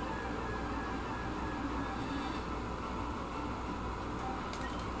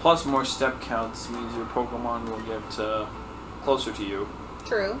 Plus more step counts means your Pokemon will get closer to you.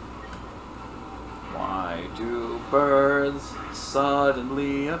 True. Why do birds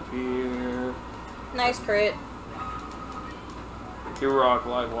suddenly appear? Nice crit. You rock,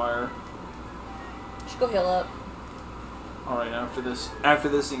 Livewire. Should go heal up. Alright, after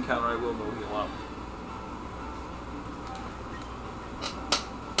this encounter I will go heal up.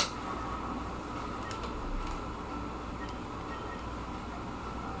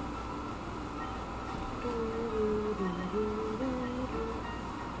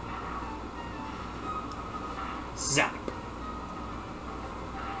 Zap.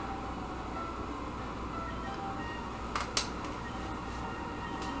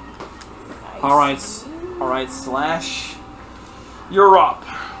 Nice. Alright, Slash. You're up.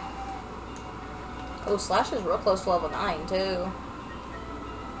 Oh, Slash is real close to level 9, too.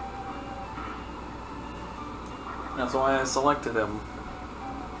 That's why I selected him.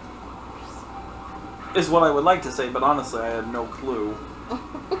 Is what I would like to say, but honestly I had no clue.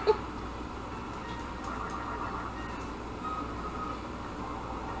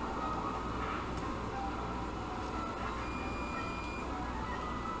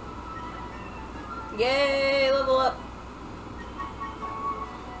 Yay, level up.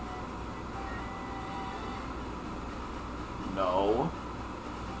 No.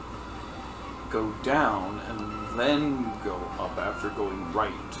 Go down and then go up after going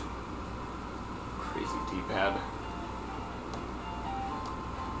right. Crazy D-pad.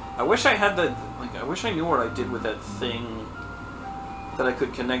 I wish I had the, I wish I knew what I did with that thing that I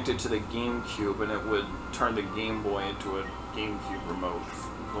could connect it to the GameCube and it would turn the Game Boy into a GameCube remote.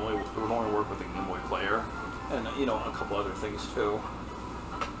 It would only work with the Game Boy player. And, you know, a couple other things, too.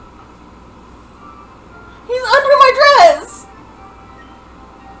 He's under my dress!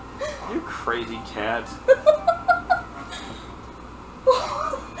 You crazy cat.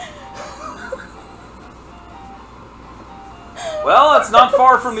 Well, it's not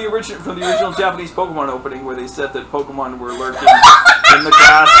far from the original Japanese Pokemon opening where they said that Pokemon were lurking in the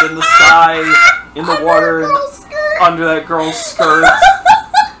grass, in the sky, in the water, and under that girl's skirt.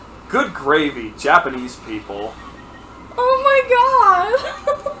 Good gravy, Japanese people. Oh my god!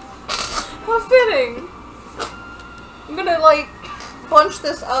 How fitting. I'm gonna, like, bunch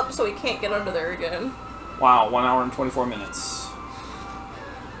this up so he can't get under there again. Wow, 1 hour and 24 minutes.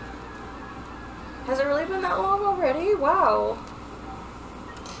 Has it really been that long already? Wow.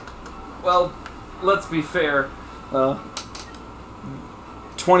 Well, let's be fair.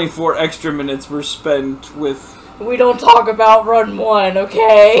 24 extra minutes were spent with... We don't talk about Run 1,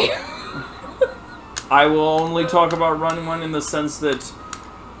 okay? I will only talk about Run 1 in the sense that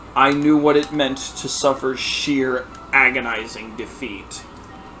I knew what it meant to suffer sheer agonizing defeat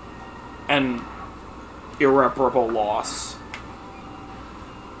and irreparable loss.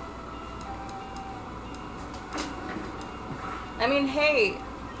 I mean, hey,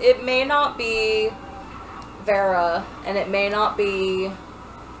 it may not be Vera, and it may not be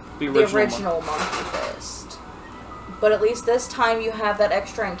the original Monkey Fist, But at least this time you have that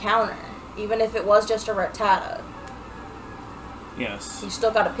extra encounter. Even if it was just a Rattata. Yes. You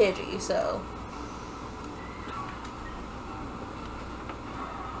still got a Pidgey, so...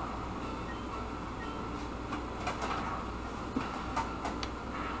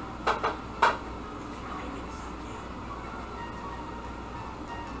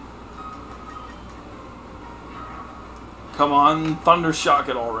 Come on, Thundershock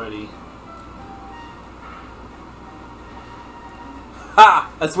it already.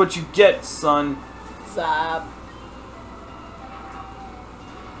 Ha! That's what you get, son. Zap.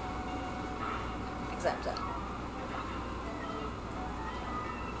 Zap, zap.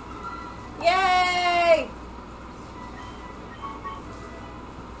 Yay!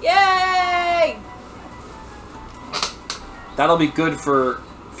 Yay! That'll be good for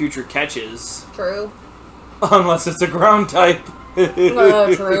future catches. True. Unless it's a ground type.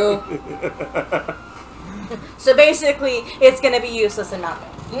 True. So basically, it's gonna be useless in Mountain.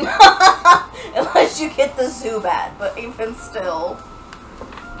 Unless you get the Zubat, but even still.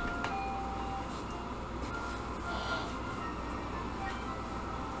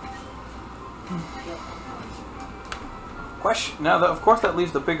 Question. Now, of course, that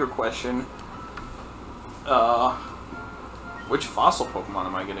leaves the bigger question. Which fossil Pokemon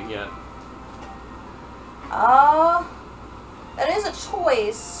am I gonna get? That is a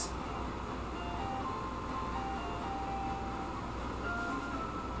choice.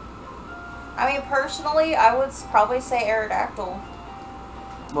 I mean, personally, I would probably say Aerodactyl.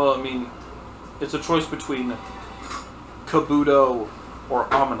 Well, I mean, it's a choice between Kabuto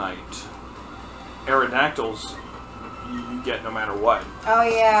or Ammonite. Aerodactyls, you get no matter what. Oh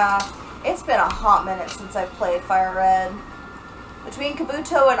yeah, it's been a hot minute since I've played Fire Red. Between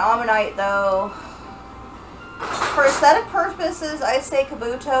Kabuto and Ammonite, though, for aesthetic purposes, I say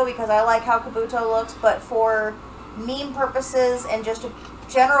Kabuto because I like how Kabuto looks, but for meme purposes and just a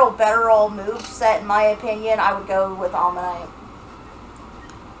general better old move set, in my opinion, I would go with Ammonite.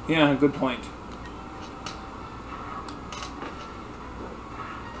 Yeah, good point.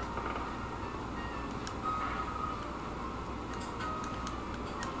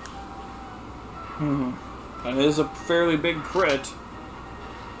 That is a fairly big crit.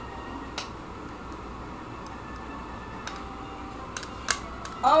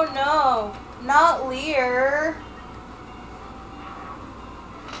 Oh no, not Leer.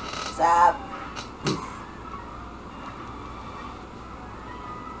 Zap.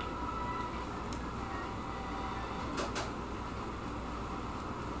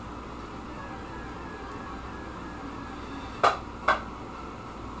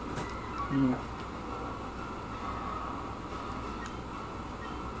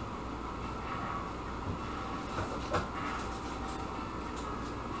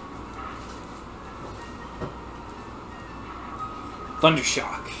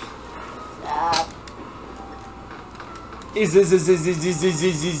 Thundershock. Zap. Is. Who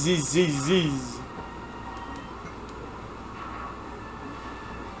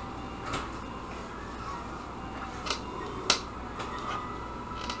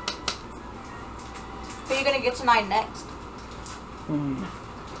are you gonna get to 9 next?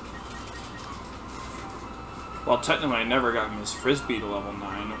 Well, technically, I never got Miss Frisbee to level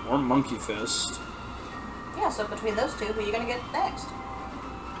 9 or Monkey Fist. Yeah, so between those two, who are you gonna get next?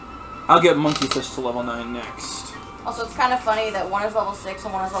 I'll get Monkey Fist to level 9 next. Also, it's kind of funny that one is level 6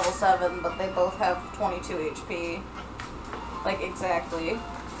 and one is level 7, but they both have 22 HP. Like, exactly.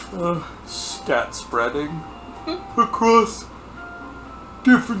 Stat spreading across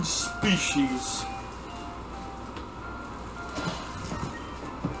different species.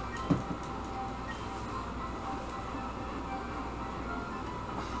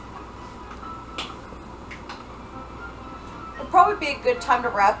 Probably be a good time to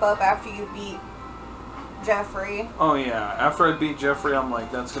wrap up after you beat Jeffrey. Oh yeah, after I beat Jeffrey, I'm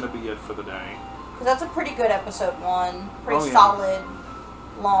like, that's gonna be it for the day. Because that's a pretty good episode 1. Pretty yeah. solid,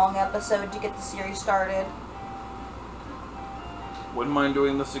 long episode to get the series started. Wouldn't mind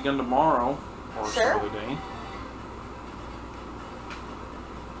doing this again tomorrow, or Sure. some other day.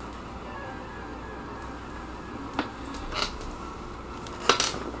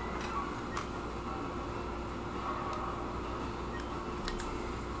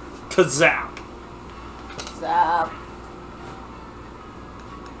 Kazap! Zap.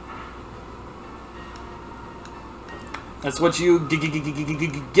 That's what you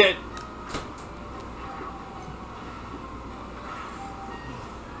get.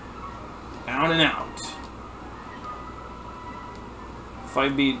 Down and out.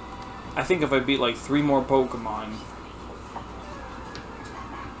 I think if I beat like 3 more Pokemon.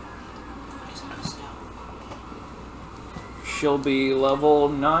 she'll be level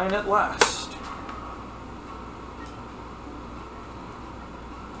 9 at last.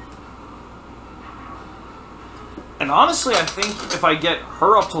 And honestly, I think if I get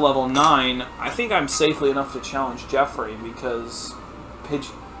her up to level 9, I think I'm safely enough to challenge Jeffrey because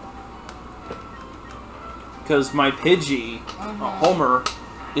my Pidgey, Homer,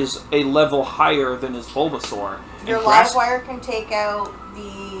 is a level higher than his Bulbasaur. Your Livewire can take out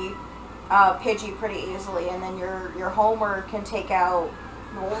the Pidgey pretty easily, and then your Homer can take out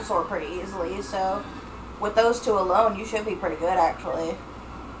Bulbasaur pretty easily. So with those two alone, you should be pretty good, actually.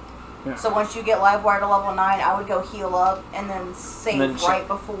 Yeah. So once you get Livewire to level 9, I would go heal up and then save right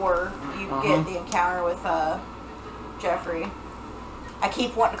before you get the encounter with Jeffrey. I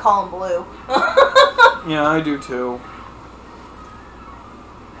keep wanting to call him Blue. Yeah, I do too.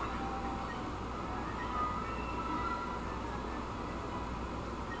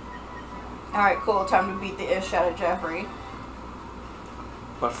 Alright, cool. Time to beat the ish out of Jeffrey.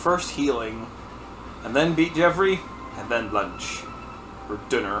 But first healing, and then beat Jeffrey, and then lunch. Or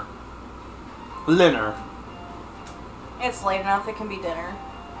dinner. Dinner. It's late enough, it can be dinner.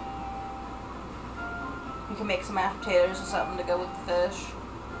 You can make some mashed potatoes or something to go with the fish.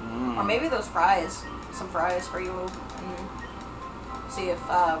 Or maybe those fries. Some fries for you. And see if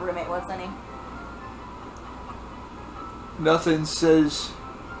roommate wants any. Nothing says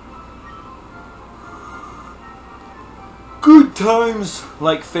good times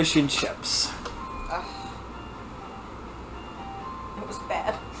like fish and chips. Ugh. It was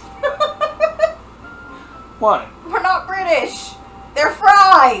bad. What? We're not British. They're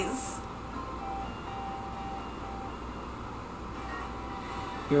fries.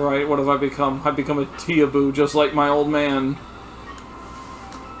 You're right, what have I become? I've become a Teaboo, just like my old man.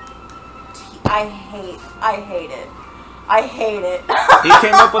 I hate it. I hate it. He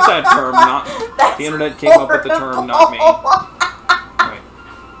came up with that term, not... the internet came up with the term, not me. Right.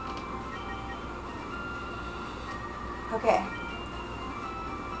 Okay.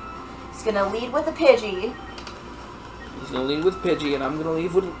 He's gonna lead with a Pidgey. He's gonna lead with Pidgey, and I'm gonna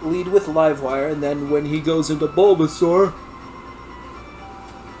lead with Livewire, and then when he goes into Bulbasaur,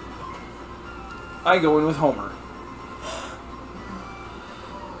 I go in with Homer.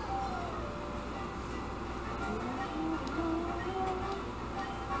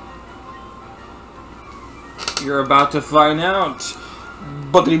 You're about to find out,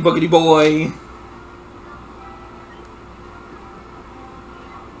 Buckety Buckety Boy.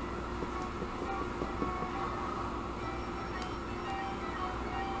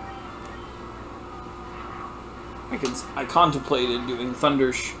 I contemplated doing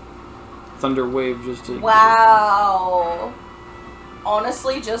Thunder Wave just to... Wow.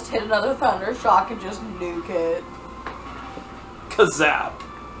 Honestly, just hit another Thunder Shock and just nuke it. Kazap.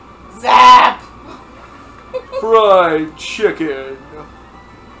 Zap! Fried chicken.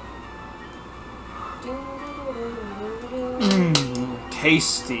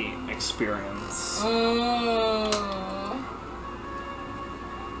 Tasty experience.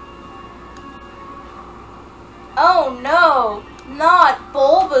 Oh no, not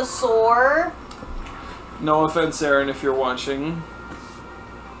Bulbasaur. No offense, Aaron, if you're watching.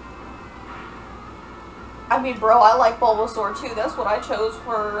 I mean, bro, I like Bulbasaur too. That's what I chose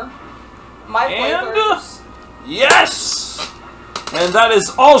for my playthroughs. Yes! And that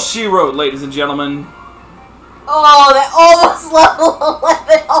is all she wrote, ladies and gentlemen. Oh, that almost level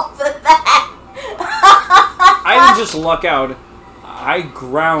 11 off of that. I didn't just luck out. I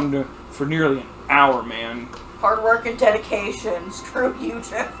ground for nearly an hour, man. Hard work and dedication. Screw you,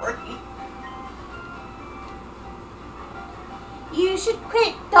 Jeffrey. You should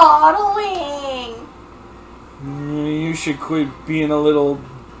quit dawdling. You should quit being a little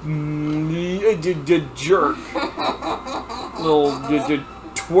jerk. Little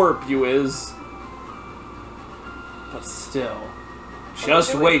twerp you is. But still.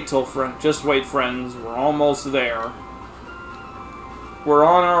 Just wait, friends. We're almost there. We're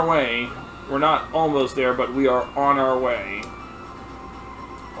on our way. We're not almost there, but we are on our way.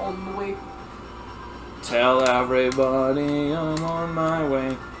 On the way. Tell everybody I'm on my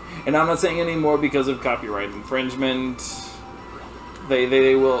way. And I'm not saying any more because of copyright infringement.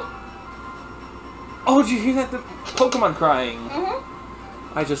 They will... Oh, did you hear that? The Pokemon crying.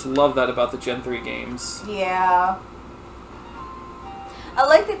 Mm-hmm. I just love that about the Gen 3 games. Yeah. I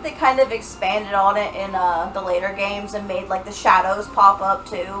like that they kind of expanded on it in the later games and made like the shadows pop up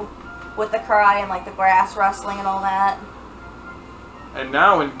too. With the cry and like the grass rustling and all that. And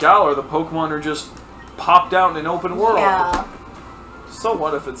now in Galar, the Pokemon are just popped out in an open world. Yeah. So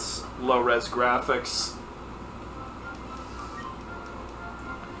what if it's low-res graphics?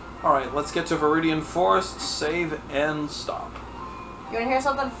 Alright, let's get to Viridian Forest, save, and stop. You want to hear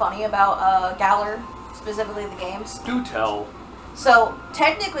something funny about Galar, specifically the games? Do tell. So,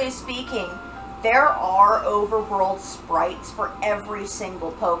 technically speaking, there are overworld sprites for every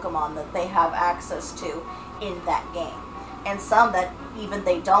single Pokemon that they have access to in that game. And some that even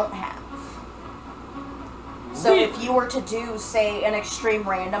they don't have. So if you were to do, say, an extreme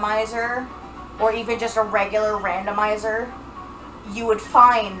randomizer, or even just a regular randomizer, you would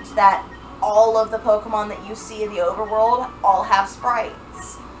find that all of the Pokemon that you see in the overworld all have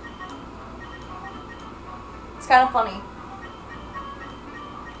sprites. It's kind of funny.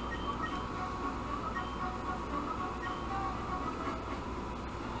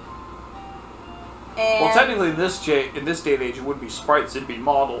 And well, technically, in this day and age, it wouldn't be sprites, it'd be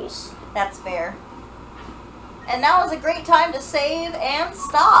models. that's fair. And now is a great time to save and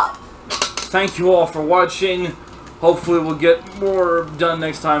stop. Thank you all for watching. Hopefully we'll get more done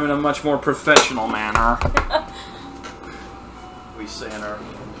next time in a much more professional manner. We say in our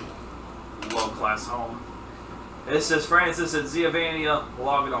low-class home. This is Francis at Xavyer,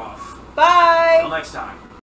 logging off. Bye! Till next time.